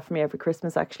to buy that for me every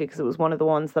Christmas, actually, because it was one of the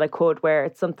ones that I could wear.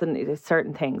 It's something,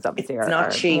 certain things obviously are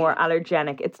cheap. More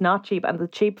allergenic. It's not cheap, and the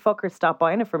cheap fuckers stopped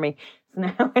buying it for me. So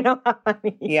now I don't have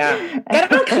any. Yeah.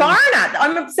 Get on Klarna.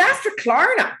 I'm obsessed with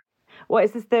Klarna. What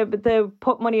is this, the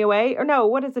put money away? Or no,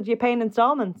 what is it? You pay in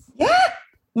installments? Yeah.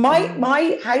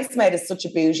 My housemate is such a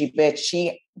bougie bitch.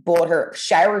 She bought her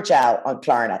shower gel on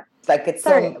Klarna. Like it's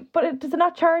but does it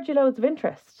not charge you loads of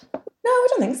interest? No, I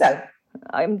don't think so.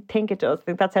 I think it does. I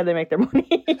think that's how they make their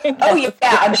money. Oh yeah,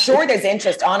 I'm sure there's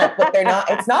interest on it, but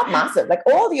it's not massive. Like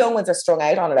all the young ones are strung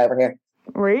out on it over here.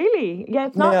 Really? Yeah,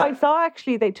 it's not. Yeah. I saw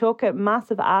actually they took a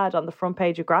massive ad on the front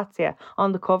page of Grazia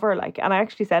on the cover, and I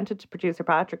actually sent it to producer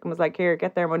Patrick and was like, "Here,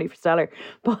 get their money for Stella."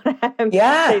 But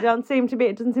it doesn't seem to be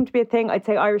a thing. I'd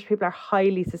say Irish people are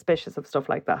highly suspicious of stuff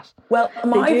like that. Well,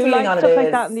 my feeling on it is stuff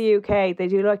like that in the UK. They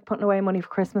do like putting away money for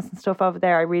Christmas and stuff over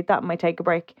there. I read that in my take a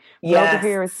break. But over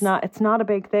here, it's not a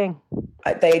big thing.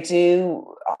 They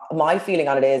do. My feeling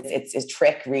on it is it's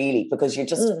trick really, because you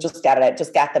just get it out,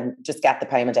 just get the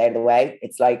payment out of the way.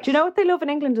 It's like, do you know what they love in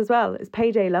England as well? Is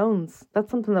payday loans.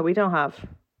 That's something that we don't have.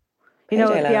 The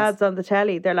ads on the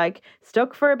telly, they're like,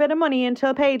 stuck for a bit of money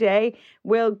until payday,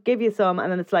 we'll give you some,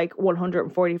 and then it's like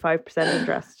 145%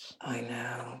 interest. I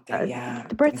know.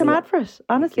 The Brits are mad for it,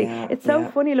 honestly. It's so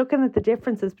funny looking at the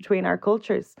differences between our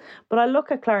cultures. But I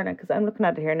look at Klarna, because I'm looking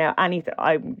at it here now.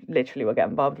 I literally will get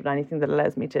involved with anything that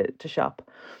allows me to shop.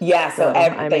 Yeah, so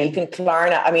everything. You can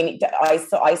Klarna. I mean, I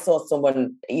saw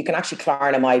someone, you can actually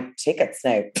Klarna my tickets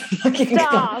now.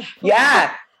 Stop!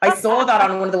 Yeah. I saw that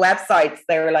on one of the websites.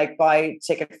 They were like, buy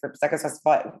tickets for Second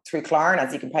through Klarna,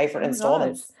 so you can pay for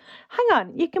installments. Hang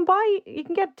on, you can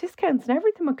get discounts and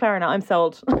everything with Klarna. I'm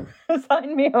sold.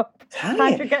 Sign me up.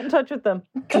 Patrick, get in touch with them.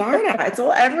 Klarna. It's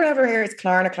all everyone over here is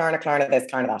Klarna this,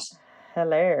 Klarna that.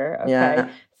 Hilarious. Okay. Yeah.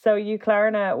 So you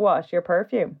Klarna what? Your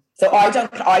perfume? So I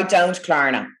don't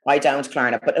Klarna.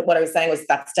 But what I was saying was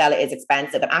that Stella is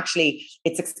expensive, and actually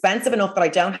it's expensive enough that I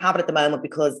don't have it at the moment,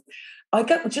 because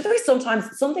there's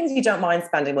sometimes some things you don't mind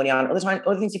spending money on,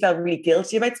 other things you feel really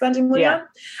guilty about spending money on.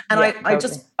 And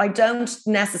I don't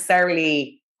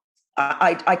necessarily,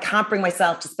 I can't bring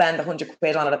myself to spend 100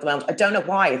 quid on it at the moment. I don't know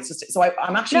why. It's just, so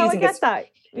I'm actually using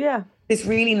this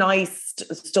really nice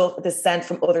stuff, this scent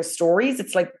from Other Stories.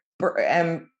 It's like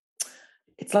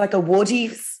a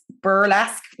woody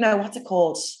burlesque. No, what's it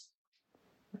called?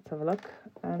 Let's have a look.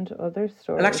 And Other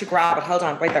Stories. I'll actually grab it. Hold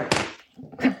on, right there.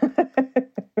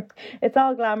 It's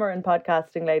all glamour and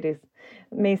podcasting, ladies.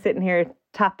 Me sitting here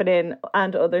tapping in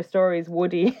And Other Stories,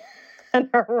 Woody, and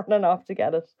her running off to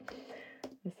get it.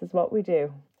 This is what we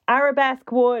do.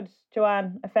 Arabesque wood,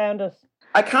 Joanne. I found it.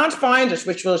 I can't find it,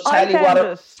 which will tell you what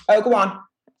it. Oh, go on.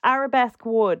 Arabesque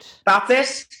wood. That's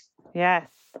it? Yes.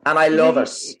 And I love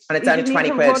it. And it's only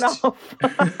 20 quid.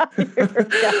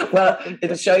 Well,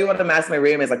 it'll show you what a mess my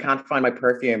room is. I can't find my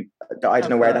perfume. I don't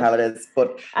know where the hell it is.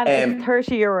 But and it's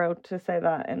 €30 to say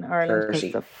that in Ireland, because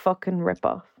it's a fucking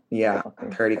rip-off. Yeah,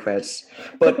 Fuckers. 30 quid. So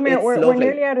But come here, it's we're lovely.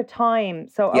 nearly out of time.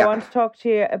 So I Yeah. want to talk to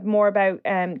you more about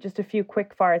just a few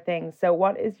quick fire things. So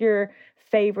what is your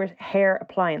favourite hair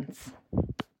appliance?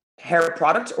 Hair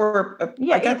product or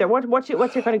Either. What's your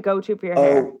kind of go-to for your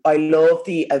hair? Oh, I love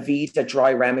the Aveda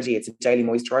Dry Remedy. It's a daily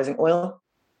moisturising oil.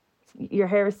 Your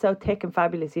hair is so thick and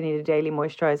fabulous, you need a daily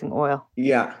moisturising oil.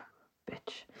 Yeah.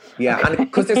 Bitch. Yeah, and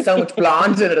because there's so much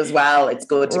blonde in it as well, it's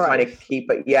good to kind of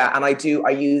keep it. Yeah, and I do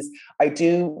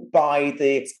buy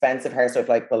the expensive hair stuff.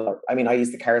 Like, well, I mean, I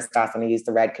use the Kerastase and I use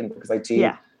the Redken because I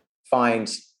do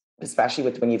find, especially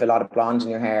when you have a lot of blonde in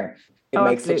your hair, it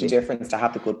makes such a difference to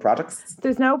have the good products.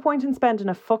 There's no point in spending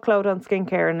a fuckload on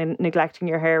skincare and neglecting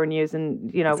your hair and using,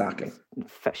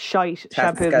 shite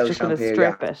shampoo that's just going to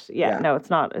strip it. No, it's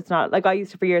not. It's not. Like,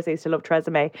 for years, I used to love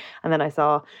Tresemme, and then I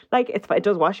saw, like, it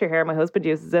does wash your hair. My husband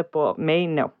uses it, but me,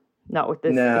 no. Not with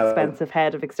this expensive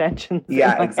head of extensions.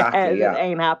 Yeah, exactly. It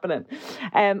ain't happening.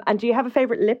 And do you have a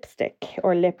favourite lipstick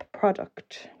or lip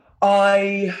product?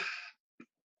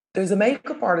 There's a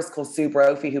makeup artist called Sue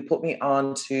Brophy who put me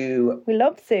on to... We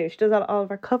love Sue. She does all of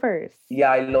our covers.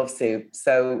 Yeah, I love Sue.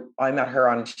 So I met her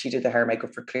on... She did the hair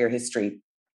makeup for Clear History.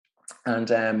 And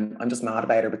I'm just mad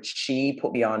about her. But she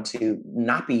put me on to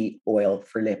nappy oil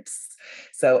for lips.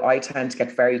 So I tend to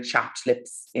get very chapped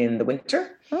lips in the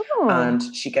winter. Oh. And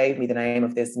she gave me the name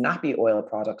of this nappy oil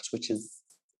product, which is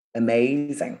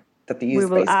amazing. That they use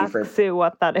basically for Sue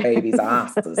what that is. Babies'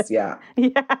 asses, yeah.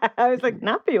 Yeah, I was like,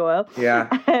 nappy oil. Yeah.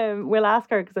 We'll ask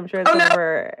her because I'm sure it's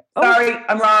Sorry,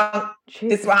 I'm wrong. Jesus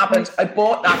this is what happened. Christ. I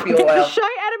bought nappy oil. Get the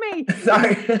shite out of me.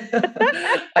 Sorry.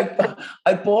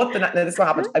 I bought this is what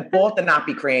happened. I bought the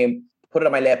nappy cream, put it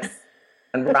on my lips,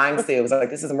 and rang Sue. I was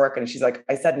like, this isn't working. And she's like,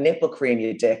 I said nipple cream,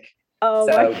 you dick. Oh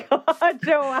my God,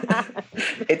 Joanne.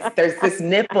 There's this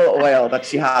nipple oil that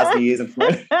she has me using for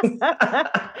me.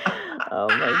 Oh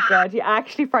my God, you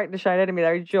actually frightened the shit out of me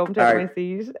there. You jumped out of my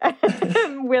seat.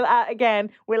 We'll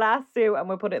ask Sue and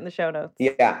we'll put it in the show notes.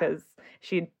 Yeah. Because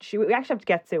we actually have to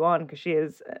get Sue on because she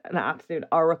is an absolute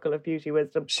oracle of beauty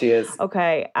wisdom. She is.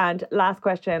 Okay, and last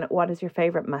question, what is your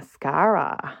favourite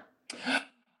mascara?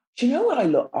 Do you know what I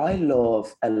love? I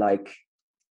love a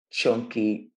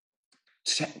chunky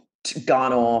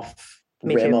gone off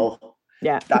Rimmel.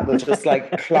 Yeah. That will just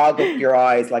clog up your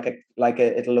eyes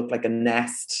it'll look like a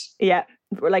nest. Yeah.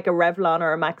 Like a Revlon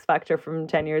or a Max Factor from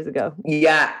 10 years ago.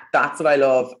 Yeah, that's what I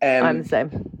love. I'm the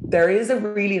same. There is a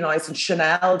really nice one.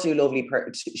 Chanel do lovely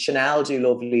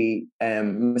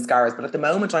mascaras, but at the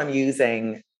moment I'm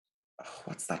using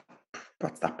what's that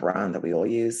brand that we all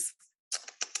use?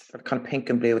 They're kind of pink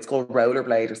and blue. It's called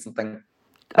Rollerblade or something.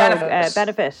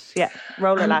 Benefit, yeah.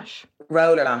 Roller Lash.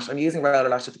 I'm using Roller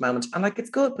Lash at the moment. And it's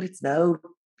good, but it's no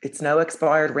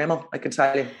expired Rimmel, I can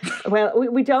tell you. Well,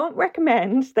 we don't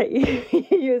recommend that you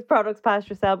use products past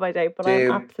your sell-by date, but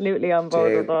I'm absolutely on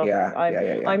board with that. Yeah,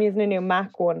 I'm using a new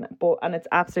MAC one, and it's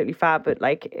absolutely fab. But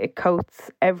it coats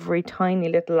every tiny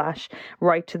little lash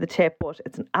right to the tip, but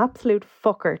it's an absolute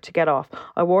fucker to get off.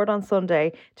 I wore it on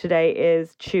Sunday. Today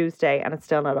is Tuesday, and it's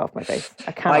still not off my face.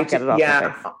 I cannot get it off my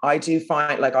face. Yeah, I do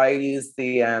find I use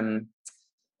the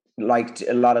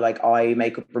a lot of eye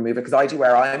makeup remover because I do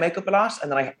wear eye makeup a lot,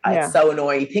 and then it's so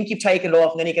annoying. You think you've taken it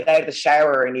off, and then you get out of the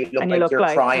shower and you look like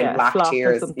you're crying black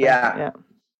tears. Yeah.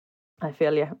 I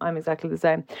feel you. I'm exactly the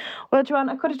same. Well, Joanne,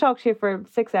 I could have talked to you for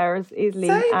 6 hours easily.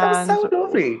 That was so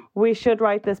lovely. We should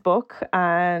write this book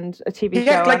and a TV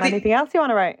show and anything else you want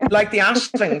to write. Like the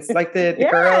Ashtons, like the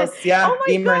girls. Yeah. Oh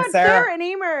my Emer God, and Sarah and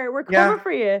Emer. We're coming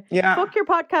for you. Yeah. Fuck your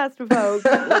podcast with Vogue.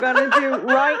 We're going to do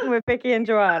writing with Vicki and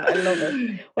Joanne. I love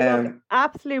it. Well, look,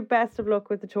 absolute best of luck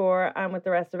with the tour and with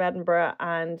the rest of Edinburgh.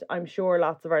 And I'm sure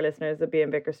lots of our listeners will be in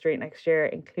Vicar Street next year,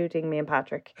 including me and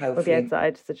Patrick. We'll be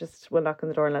outside. So we'll knock on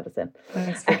the door and let us in.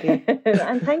 Thanks, Vicki.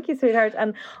 And thank you, sweetheart.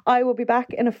 And I will be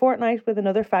back in a fortnight with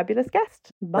another fabulous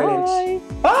guest. Bye.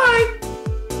 Brilliant. Bye.